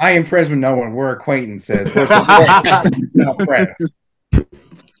 I am friends with no one. We're acquaintances. We're friends.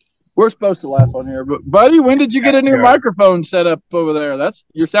 We're supposed to laugh on here, but buddy, when did you get a new microphone set up over there?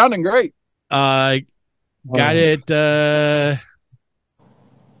 You're sounding great. Got it.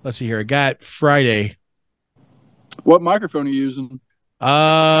 Let's see here. I got Friday. What microphone are you using?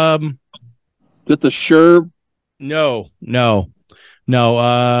 Is it the Shure? No. I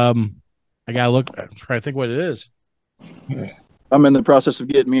gotta look. I'm trying to think what it is. I'm in the process of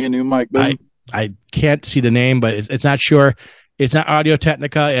getting me a new mic. I can't see the name, but it's not Shure. It's not Audio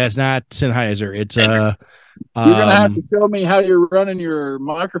Technica. It's not Sennheiser. It's You're gonna have to show me how you're running your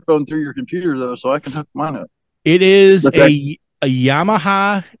microphone through your computer though, so I can hook mine up. It is a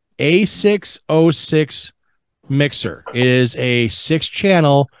Yamaha A606 mixer. It is a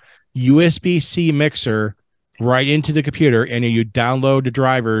 6-channel USB-C mixer right into the computer, and then you download the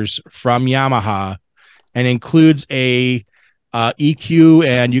drivers from Yamaha, and includes a EQ,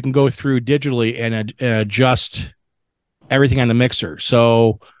 and you can go through digitally and adjust everything on the mixer.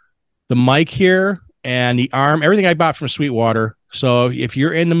 So the mic here and the arm, everything I bought from Sweetwater. So if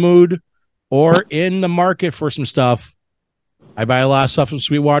you're in the mood or in the market for some stuff, I buy a lot of stuff from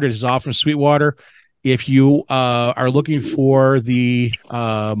Sweetwater. This is all from Sweetwater. If you are looking for the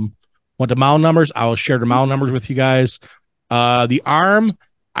want the model numbers, I'll share the model numbers with you guys. The arm,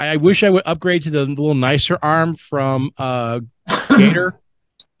 I wish I would upgrade to the little nicer arm from Gator.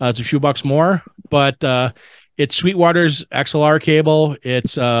 It's a few bucks more, but it's Sweetwater's XLR cable.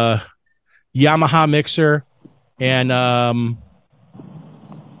 It's Yamaha mixer, and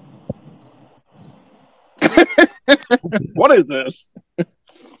what is this?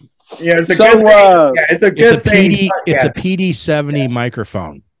 Yeah, it's a good thing. Yeah, it's a good thing. It's a PD70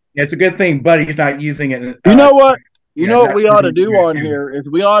 microphone. Yeah, it's a good thing, but he's not using it. You know what? You know what we ought to do on here is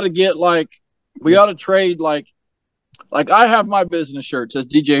we ought to get we ought to trade like I have my business shirt says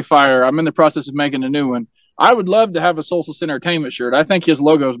DJ Fire. I'm in the process of making a new one. I would love to have a Solstice Entertainment shirt. I think his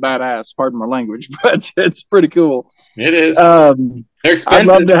logo's badass, pardon my language, but it's pretty cool. It is. They're expensive. I'd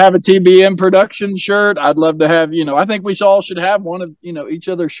love to have a TBM production shirt. I'd love to have, I think we all should have one of, each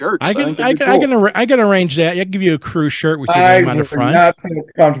other's shirts. I can arrange that. I can give you a crew shirt with your name on the front. I would not feel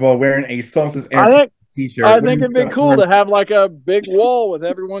comfortable wearing a Solstice Entertainment t-shirt. I think it'd be cool to have like a big wall with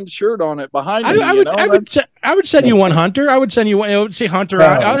everyone's shirt on it behind me. I would send you one, Hunter. I would send you one. It would say Hunter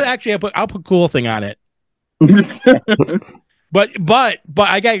on. I'll put cool thing on it. but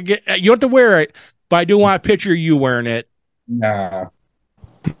I gotta get. You have to wear it. But I do want a picture of you wearing it. Nah.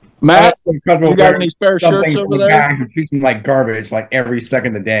 Matt, you got any spare shirts over there? Guy who treats me like garbage like every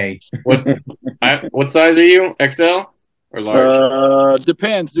second of the day. What size are you? XL or large?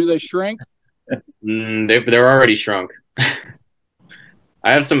 Depends. Do they shrink? They're already shrunk. I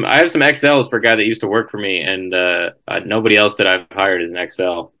have some XLs for a guy that used to work for me, and nobody else that I've hired is an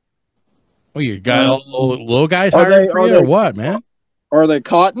XL. Oh, you got little guys hired for you, or what, man? Are they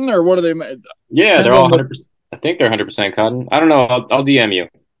cotton, or what are they made? Yeah, they're all 100%. I think they're 100% cotton. I don't know. I'll DM you.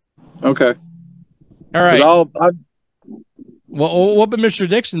 Okay. All right. Well, what about Mr.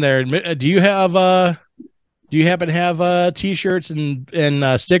 Dixon there? Do you happen to have t-shirts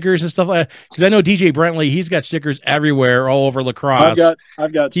and stickers and stuff like that? Because I know DJ Brentley, he's got stickers everywhere, all over lacrosse.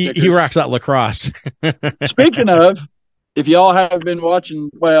 I've got stickers. He rocks out lacrosse. Speaking of, if y'all have been watching,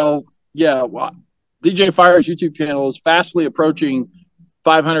 DJ Fire's YouTube channel is fastly approaching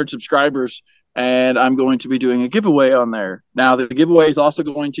 500 subscribers, and I'm going to be doing a giveaway on there. Now, the giveaway is also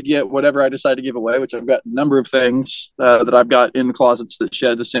going to get whatever I decide to give away, which I've got a number of things that I've got in the closets that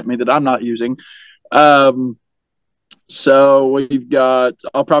Shed has sent me that I'm not using. So we've got,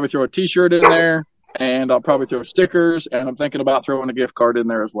 I'll probably throw a t-shirt in there, and I'll probably throw stickers, and I'm thinking about throwing a gift card in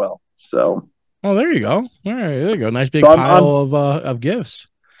there as well. So, oh, there you go. All right, there you go. Nice big pile of gifts.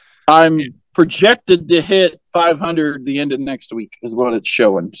 I'm projected to hit 500 the end of next week is what it's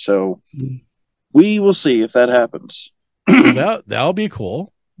showing. So we will see if that happens. That'll be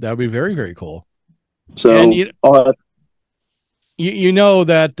cool. That'll be very, very cool. So and you know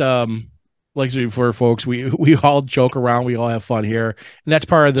that like for folks, we all joke around, we all have fun here, and that's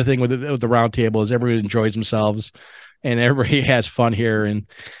part of the thing with the round table is everybody enjoys themselves and everybody has fun here, and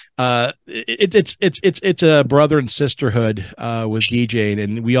it's a brother and sisterhood with DJing,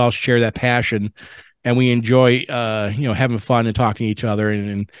 and we all share that passion, and we enjoy having fun and talking to each other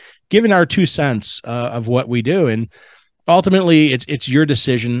and giving our 2 cents of what we do. And ultimately it's your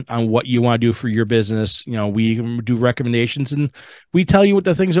decision on what you want to do for your business. We do recommendations and we tell you what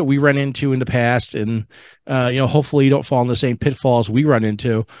the things that we run into in the past, and hopefully you don't fall in the same pitfalls we run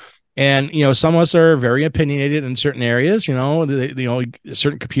into. And some of us are very opinionated in certain areas,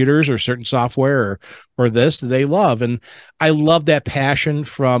 certain computers or certain software or this they love, and I love that passion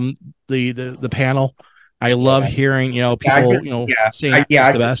from the panel. I love hearing people saying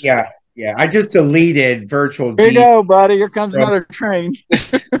it's the best. Yeah, I just deleted virtual. Here you go, buddy. Here comes another train.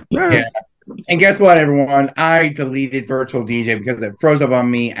 Yeah. And guess what, everyone? I deleted virtual DJ because it froze up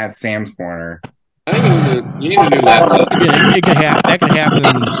on me at Sam's Corner. I think you need a new laptop. It could happen. That could happen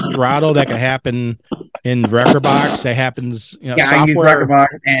in Strato. That could happen in Recordbox. That happens. Yeah, I used Recordbox,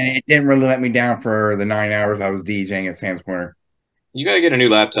 and it didn't really let me down for the 9 hours I was DJing at Sam's Corner. You got to get a new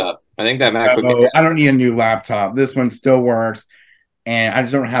laptop. I think that MacBook. I don't need a new laptop. This one still works. And I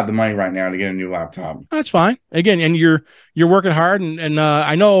just don't have the money right now to get a new laptop. That's fine. Again, and you're working hard, and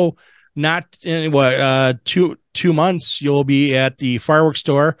I know not in 2 months you'll be at the fireworks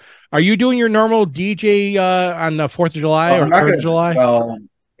store. Are you doing your normal DJ on the 4th of July or 3rd of July? Well,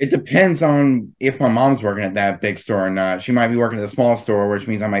 it depends on if my mom's working at that big store or not. She might be working at a small store, which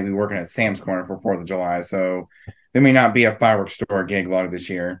means I might be working at Sam's Corner for 4th of July. So there may not be a fireworks store gig log this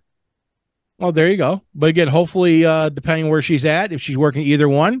year. Well, there you go. But again, hopefully, depending where she's at, if she's working either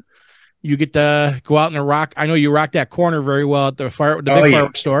one, you get to go out and rock. I know you rock that corner very well at the big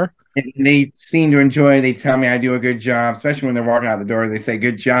fireworks store. And they seem to enjoy it. They tell me I do a good job, especially when they're walking out the door. They say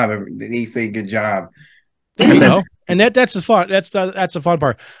good job. They say good job. There you go. And that's the fun. That's the fun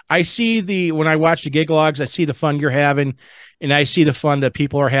part. I see when I watch the gig logs, I see the fun you're having, and I see the fun that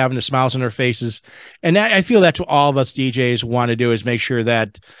people are having, the smiles on their faces. And I feel that's what all of us DJs want to do, is make sure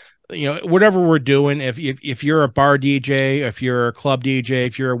that whatever we're doing, if you're a bar DJ, if you're a club DJ,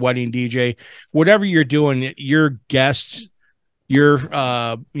 if you're a wedding DJ, whatever you're doing, your guests, your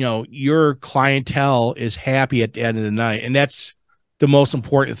clientele is happy at the end of the night. And that's the most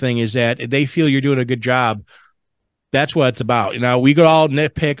important thing, is that they feel you're doing a good job. That's what it's about. We could all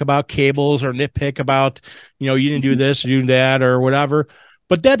nitpick about cables or nitpick about, you didn't do this, you do that, or whatever.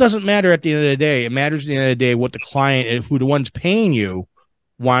 But that doesn't matter at the end of the day. It matters at the end of the day what the client, who the one's paying you,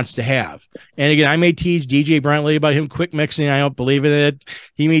 wants to have. And again, I may tease DJ Brentley about him quick mixing. I don't believe in it.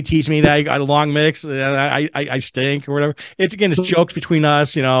 He may tease me that I got a long mix and I stink or whatever. It's jokes between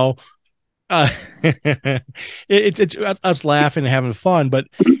us, it's us laughing and having fun. But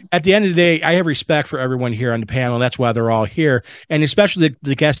at the end of the day, I have respect for everyone here on the panel. And that's why they're all here. And especially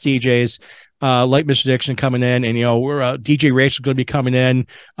the guest DJs, like Mr. Dixon coming in, and, we're DJ Rachel's going to be coming in.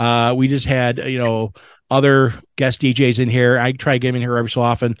 We just had, other guest DJs in here. I try to get them in here every so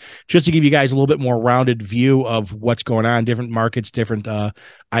often just to give you guys a little bit more rounded view of what's going on, different markets, different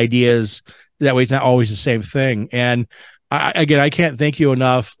ideas. That way it's not always the same thing. And I can't thank you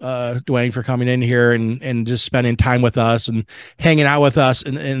enough, Dwayne, for coming in here and just spending time with us and hanging out with us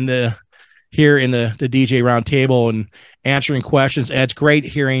here in the DJ round table and answering questions. And it's great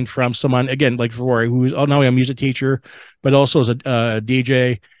hearing from someone, again, like Rory, who's not only a music teacher, but also as a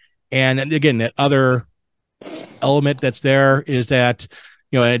DJ. And again, that other element that's there is that,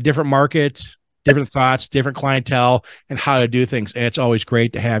 in a different market, different thoughts, different clientele, and how to do things. And it's always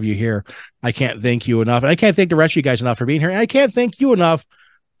great to have you here. I can't thank you enough. And I can't thank the rest of you guys enough for being here. And I can't thank you enough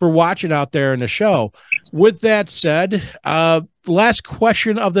for watching out there in the show. With that said, last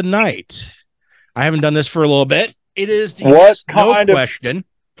question of the night. I haven't done this for a little bit. It is the question.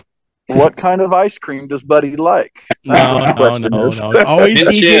 What kind of ice cream does Buddy like? No. Always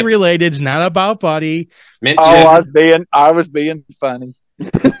DJ related. It's not about Buddy. I was being funny.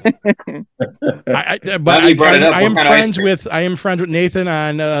 I am friends with Nathan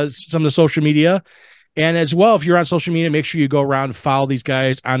on some of the social media, and as well, if you're on social media, make sure you go around and follow these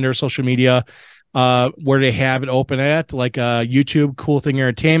guys on their social media. Where they have it open at, like YouTube, Cool Thing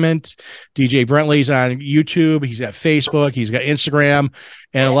Entertainment. DJ Brentley's on YouTube. He's got Facebook. He's got Instagram,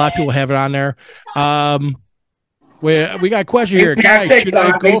 and a lot of people have it on there. We got a question here, guys. Should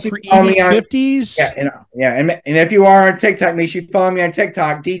I go for EV50s? Yeah, and if you are on TikTok, make sure you follow me on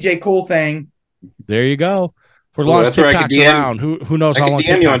TikTok, DJ Cool Thing. There you go. For as long as TikTok's around, who knows how long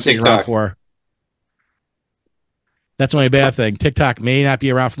TikTok's around for? That's only a bad thing. TikTok may not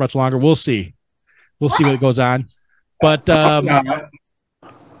be around for much longer. We'll see. We'll see what goes on. But No, Last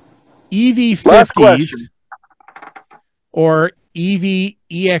EV50s question. or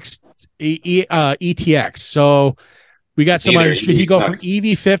ETX. So we got someone. Neither. Should he go for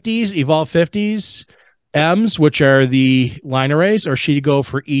EV50s, Evolve 50s, M's, which are the line arrays, or should he go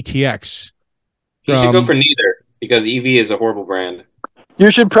for ETX? He should go for neither because EV is a horrible brand.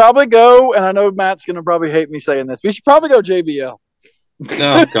 You should probably go, and I know Matt's going to probably hate me saying this, but you should probably go JBL.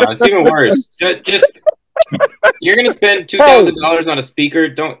 No, God, it's even worse. Just you're gonna spend $2,000 on a speaker.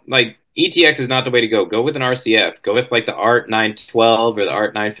 Don't like ETX is not the way to go. Go with an RCF. Go with like the Art 912 or the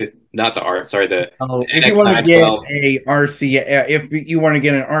Art 950. Not the Art. Sorry, the if you want to get a RCF, if you want to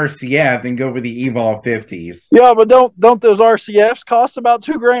get an RCF, then go for the Evolve 50s. Yeah, but don't those RCFs cost about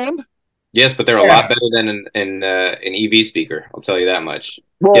 $2,000? Yes, but they're a lot better than an EV speaker. I'll tell you that much.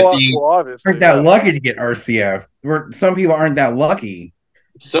 Well, obviously, aren't that lucky to get RCF? Some people aren't that lucky.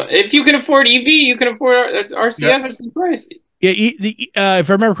 So if you can afford EV, you can afford RCF at some price. Yeah, if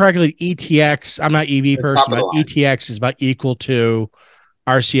I remember correctly, ETX. I'm not EV person, but ETX is about equal to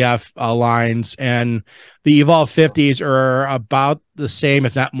RCF lines, and the Evolve 50s are about the same,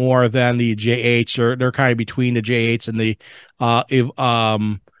 if not more, than the J8s. Or they're kind of between the J8s and the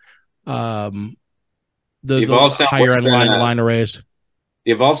higher end line arrays.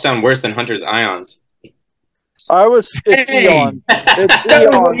 The Evolve sound worse than Hunter's Ions. It's Eon. It's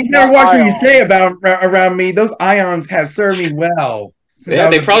Eon. You never watch what you say about around me. Those Ions have served me well. Yeah,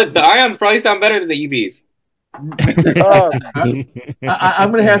 the Ions probably sound better than the EVs. I'm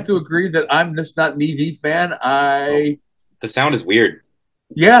going to have to agree that I'm just not an EV fan. The sound is weird.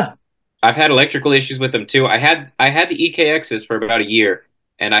 Yeah, I've had electrical issues with them too. I had the EKXs for about a year,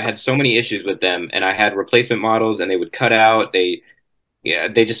 and I had so many issues with them. And I had replacement models, and they would cut out. They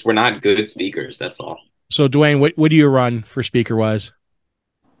just were not good speakers. That's all. So Dwayne, what do you run for speaker wise?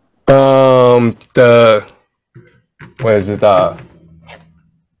 What is it?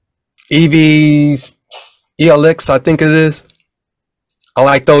 EVs, ELX, I think it is. I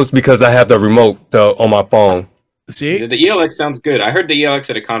like those because I have the remote on my phone. See, the ELX sounds good. I heard the ELX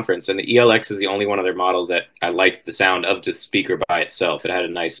at a conference, and the ELX is the only one of their models that I liked the sound of the speaker by itself. It had a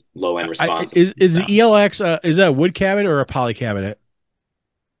nice low end response. Is the ELX is that a wood cabinet or a poly cabinet?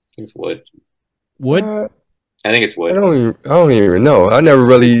 I think it's wood. Wood? I think it's wood. I don't even know. I never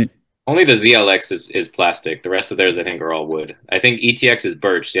really. Only the ZLX is plastic. The rest of theirs, I think, are all wood. I think ETX is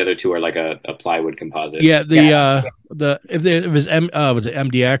birch. The other two are like a plywood composite. Yeah, if it was was it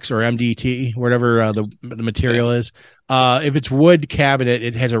MDX or MDT, whatever the material is. If it's wood cabinet,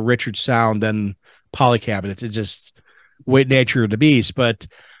 it has a richer sound than poly cabinet. It's just way nature of the beast. But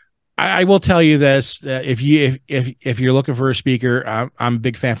I will tell you this: if you're looking for a speaker, I'm a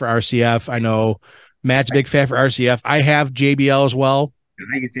big fan for RCF. I know Matt's a big fan for RCF. I have JBL as well.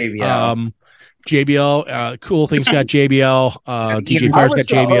 I use JBL. JBL, cool things got JBL. DJ Fire's got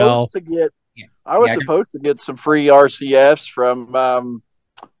JBL. I was supposed to get some free RCFs from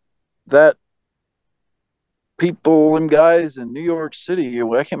that people and guys in New York City. I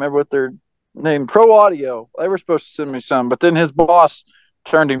can't remember what their name. Pro Audio. They were supposed to send me some, but then his boss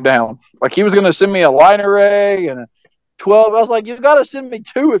turned him down. Like he was going to send me a line array and a 12. I was like, you got to send me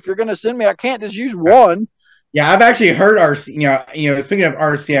two if you're going to send me. I can't just use one. Yeah, I've actually heard speaking of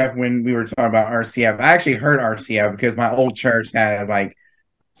RCF, when we were talking about RCF, I actually heard RCF because my old church has like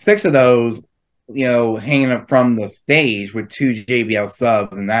 6 of those, hanging up from the stage with 2 JBL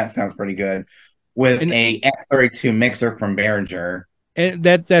subs, and that sounds pretty good with a F32 mixer from Behringer. And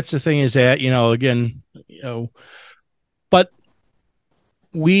that's the thing is that, but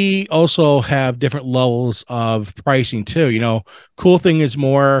we also have different levels of pricing too. Cool thing is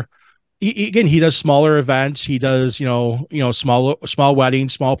more. Again, he does smaller events. He does, small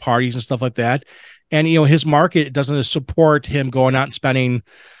weddings, small parties and stuff like that. And, his market doesn't support him going out and spending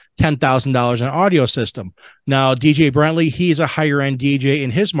 $10,000 on an audio system. Now, DJ Brentley, he's a higher end DJ in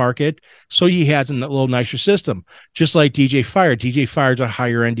his market, so he has a little nicer system, just like DJ Fire. DJ Fire's a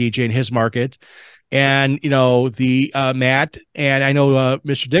higher end DJ in his market. And, the Matt, and I know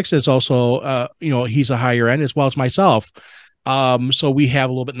Mr. Dixon is also, he's a higher end as well as myself. So we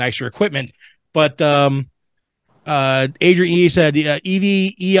have a little bit nicer equipment, but Adrian E said EV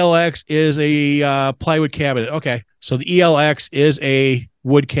ELX is a plywood cabinet. Okay, so the ELX is a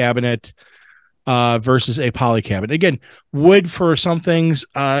wood cabinet versus a poly cabinet. Again, wood for some things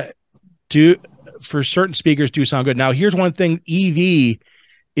for certain speakers do sound good. Now, here's one thing: EV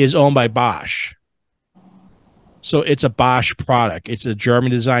is owned by Bosch. So it's a Bosch product. It's a German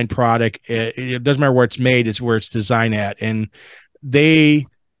design product. It doesn't matter where it's made; it's where it's designed at, and they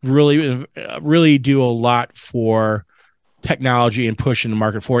really do a lot for technology and pushing the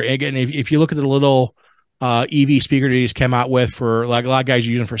market for it. And again, if you look at the little EV speaker that he's come out with for like a lot of guys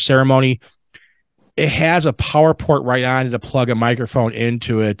using for ceremony, it has a power port right on it to plug a microphone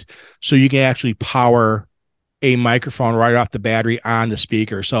into it, so you can actually power a microphone right off the battery on the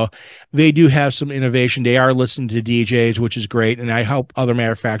speaker. So they do have some innovation. They are listening to DJs, which is great. And I hope other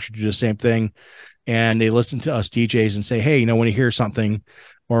manufacturers do the same thing. And they listen to us DJs and say, hey, you know, when you hear something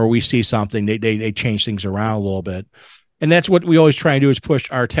or we see something, they change things around a little bit. And that's what we always try and do, is push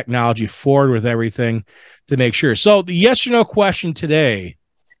our technology forward with everything to make sure. So the yes or no question today,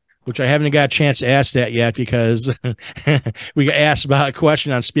 which I haven't got a chance to ask that yet because we got asked about a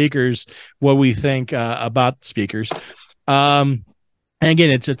question on speakers, what we think about speakers. And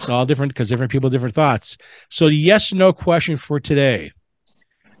again, it's all different because different people have different thoughts. So the yes or no question for today,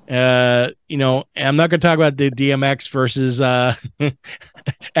 you know, I'm not going to talk about the DMX versus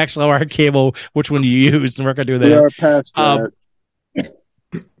XLR cable, which one do you use? And we're going to do that. We are past that.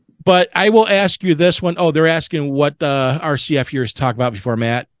 But I will ask you this one. Oh, they're asking what RCF here is talk about before,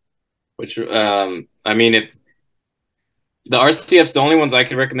 Matt. Which, I mean, if the RCFs, the only ones I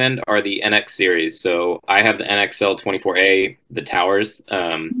can recommend are the NX series. So I have the NXL 24A, the towers.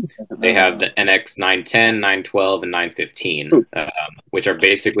 They have the NX 910, 912, and 915, which are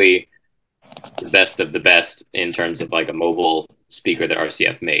basically the best of the best in terms of like a mobile speaker that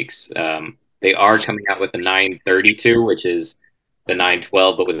RCF makes. They are coming out with the 932, which is the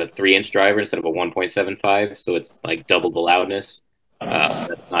 912, but with a 3-inch driver instead of a 1.75. So it's like double the loudness. That's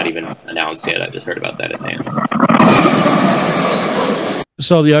not even announced yet. I just heard about that at the end.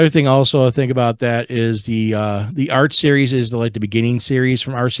 So the other thing also I think about that is the art series is the beginning series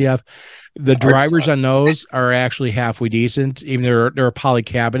from RCF. The drivers on those are actually halfway decent, even though they're a poly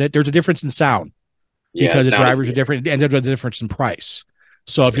cabinet. There's a difference in sound because the drivers are different, and there's a difference in price.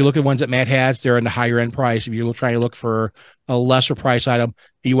 So if you look at ones that Matt has, they're in the higher end price. If you're trying to look for a lesser price item,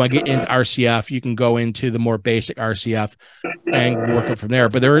 you want to get into RCF, you can go into the more basic RCF and work it from there.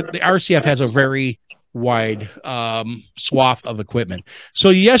 But the RCF has a very wide swath of equipment.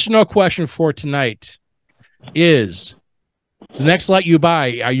 So yes or no question for tonight is, the next light you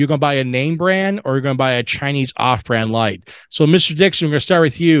buy, are you going to buy a name brand or are you going to buy a Chinese off-brand light? So Mr. Dixon, we're going to start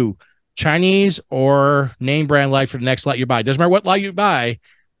with you. Chinese or name brand light for the next light you buy. Doesn't matter what light you buy.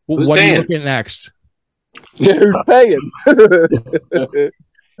 What are you looking at next? Yeah, who's paying?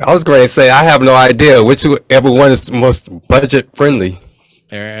 I was going to say, I have no idea whichever one is most budget friendly.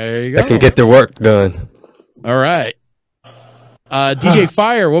 There you go. That can get the work done. All right. DJ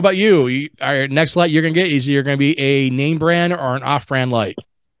Fire, what about you? Our next light you're going to get is you're going to be a name brand or an off-brand light?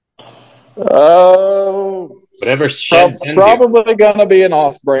 Whatever sheds probably going to be an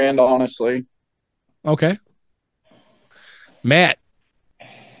off-brand, honestly. Okay. Matt.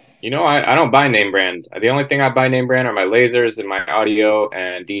 You know, I don't buy name brand. The only thing I buy name brand are my lasers and my audio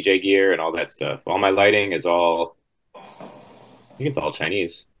and DJ gear and all that stuff. All my lighting is all, I think it's all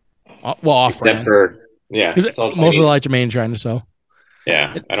Chinese. Well, off-brand. Except for, yeah. Most of the lights are made in China, so.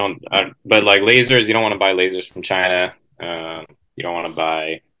 Yeah, but like lasers, you don't want to buy lasers from China. You don't want to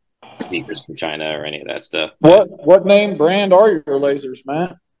buy speakers from China or any of that stuff. What name brand are your lasers,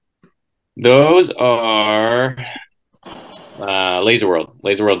 Matt? Those are Laser World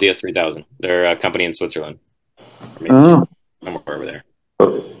DS3000. They're a company in Switzerland. Somewhere over there.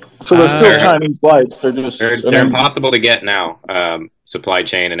 So they're still Chinese lights. They're impossible to get now. Supply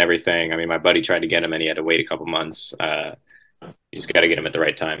chain and everything. I mean, my buddy tried to get them and he had to wait a couple months. You just got to get them at the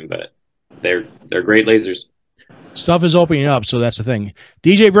right time. But they're great lasers. Stuff is opening up, so that's the thing.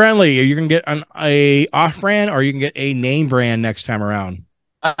 DJ Brantley, are you going to get a off-brand or you can get a name brand next time around?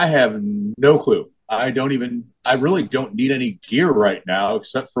 I have no clue. I really don't need any gear right now,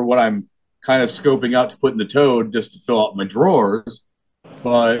 except for what I'm kind of scoping out to put in the Toad just to fill out my drawers.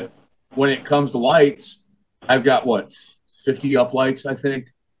 But when it comes to lights, I've got 50 up lights, I think.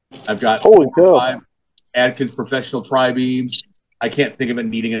 I've got 4 or 5 Adkins Professional Tri-Beam. I can't think of it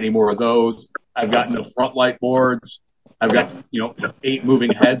needing any more of those. I've got no front light boards. I've got 8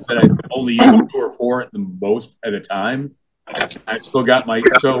 moving heads that I only use 2 or 4 at the most at a time. I've still got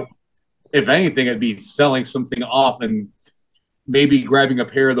so if anything, it'd be selling something off and maybe grabbing a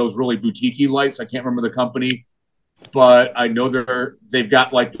pair of those really boutique-y lights. I can't remember the company, but I know they've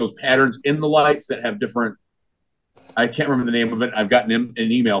got like those patterns in the lights that have different. I can't remember the name of it. I've gotten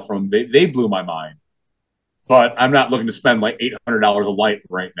an email from them. They blew my mind, but I'm not looking to spend like $800 a light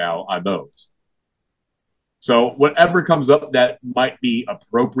right now on those. So whatever comes up that might be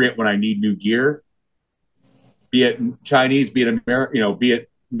appropriate when I need new gear, be it Chinese, be it American, be it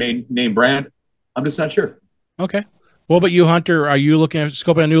name brand, I'm just not sure. Okay. What about you, Hunter? Are you looking at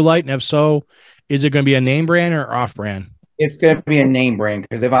scoping a new light? And if so, is it going to be a name brand or off brand? it's going to be a name brand,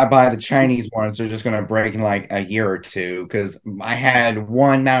 because if I buy the Chinese ones, they're just going to break in like a year or two. Because I had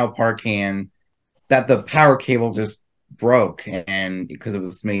one now Parcan that the power cable just broke, and because it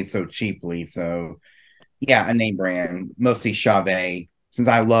was made so cheaply. So yeah, a name brand, mostly Chauvet. Since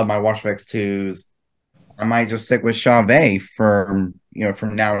I love my Washflex 2s, I might just stick with Chauvet from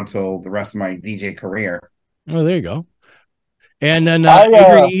from now until the rest of my DJ career. Oh, there you go. And then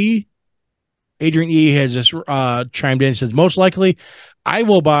Adrian E has just chimed in and says, most likely I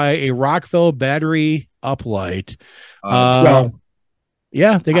will buy a Rockville battery uplight. Yeah,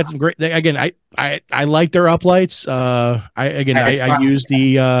 they got some great. I like their uplights. I use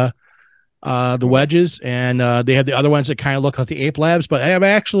the wedges, and they have the other ones that kind of look like the Ape Labs. But I'm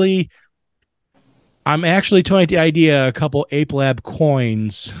actually toying the idea a couple Ape Lab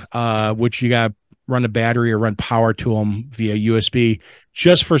coins, which you got run a battery or run power to them via USB,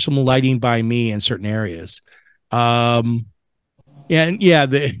 just for some lighting by me in certain areas. The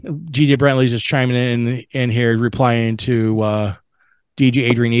GJ Brentley's just chiming in here, replying to DJ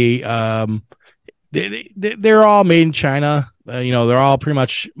Adrian E. They're all made in China. They're all pretty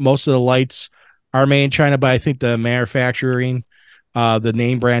much, most of the lights are made in China, but I think the manufacturing, the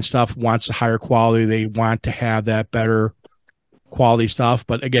name brand stuff wants a higher quality. They want to have that better quality stuff.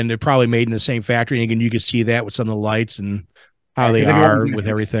 But again, they're probably made in the same factory. And again, you can see that with some of the lights and how they are with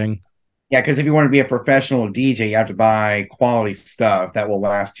everything. Yeah, because if you want to be a professional DJ, you have to buy quality stuff that will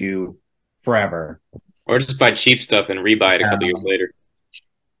last you forever. Or just buy cheap stuff and rebuy it a couple years later.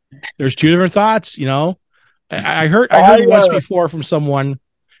 There's two different thoughts, I heard once before from someone,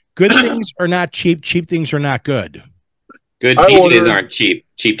 good things are not cheap, cheap things are not good. Good DJs aren't cheap.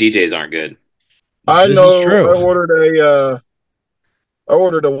 Cheap DJs aren't good. I know. I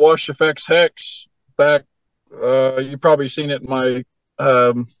ordered a Wash FX Hex back. You probably seen it in my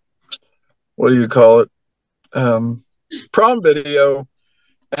what do you call it? Prom video,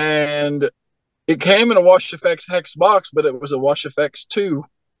 and it came in a Wash FX Hex box, but it was a Wash FX 2.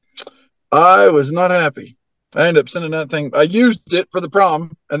 I was not happy. I ended up sending that thing. I used it for the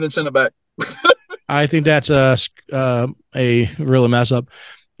prom and then sent it back. I think that's a really mess up.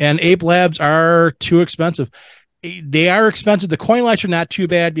 And Ape Labs are too expensive. They are expensive. The coin lights are not too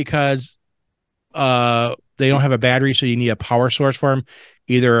bad because they don't have a battery, so you need a power source for them.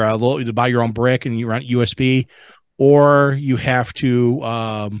 Either buy your own brick and you run USB, or you have to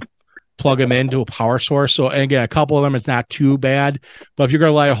plug them into a power source. So again, a couple of them, it's not too bad. But if you're going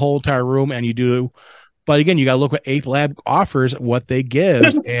to light a whole entire room, and you do, but again, you got to look what Ape Lab offers, what they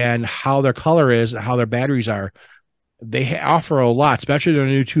give, and how their color is, and how their batteries are. They offer a lot, especially their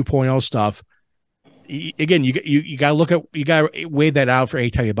new 2.0 stuff. Again, you got to look at, you got to weigh that out for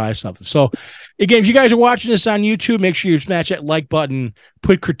any time you buy something. So again, if you guys are watching this on YouTube, make sure you smash that like button,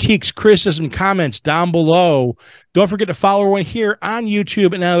 put critiques, criticism, comments down below. Don't forget to follow everyone here on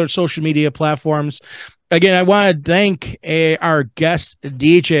YouTube and other social media platforms. Again, I want to thank our guest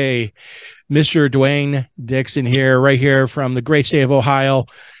DJ, Mr. Dwayne Dixon right here from the great state of Ohio.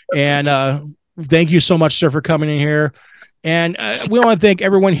 And thank you so much, sir, for coming in here. And we want to thank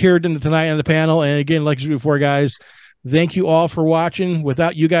everyone here tonight on the panel. And again, like I said before, guys, thank you all for watching.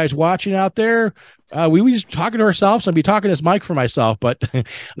 Without you guys watching out there, we were just talking to ourselves. I'd be talking to this mic for myself, but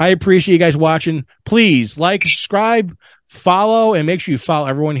I appreciate you guys watching. Please like, subscribe, follow, and make sure you follow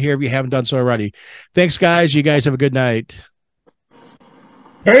everyone here if you haven't done so already. Thanks, guys. You guys have a good night.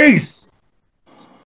 Peace.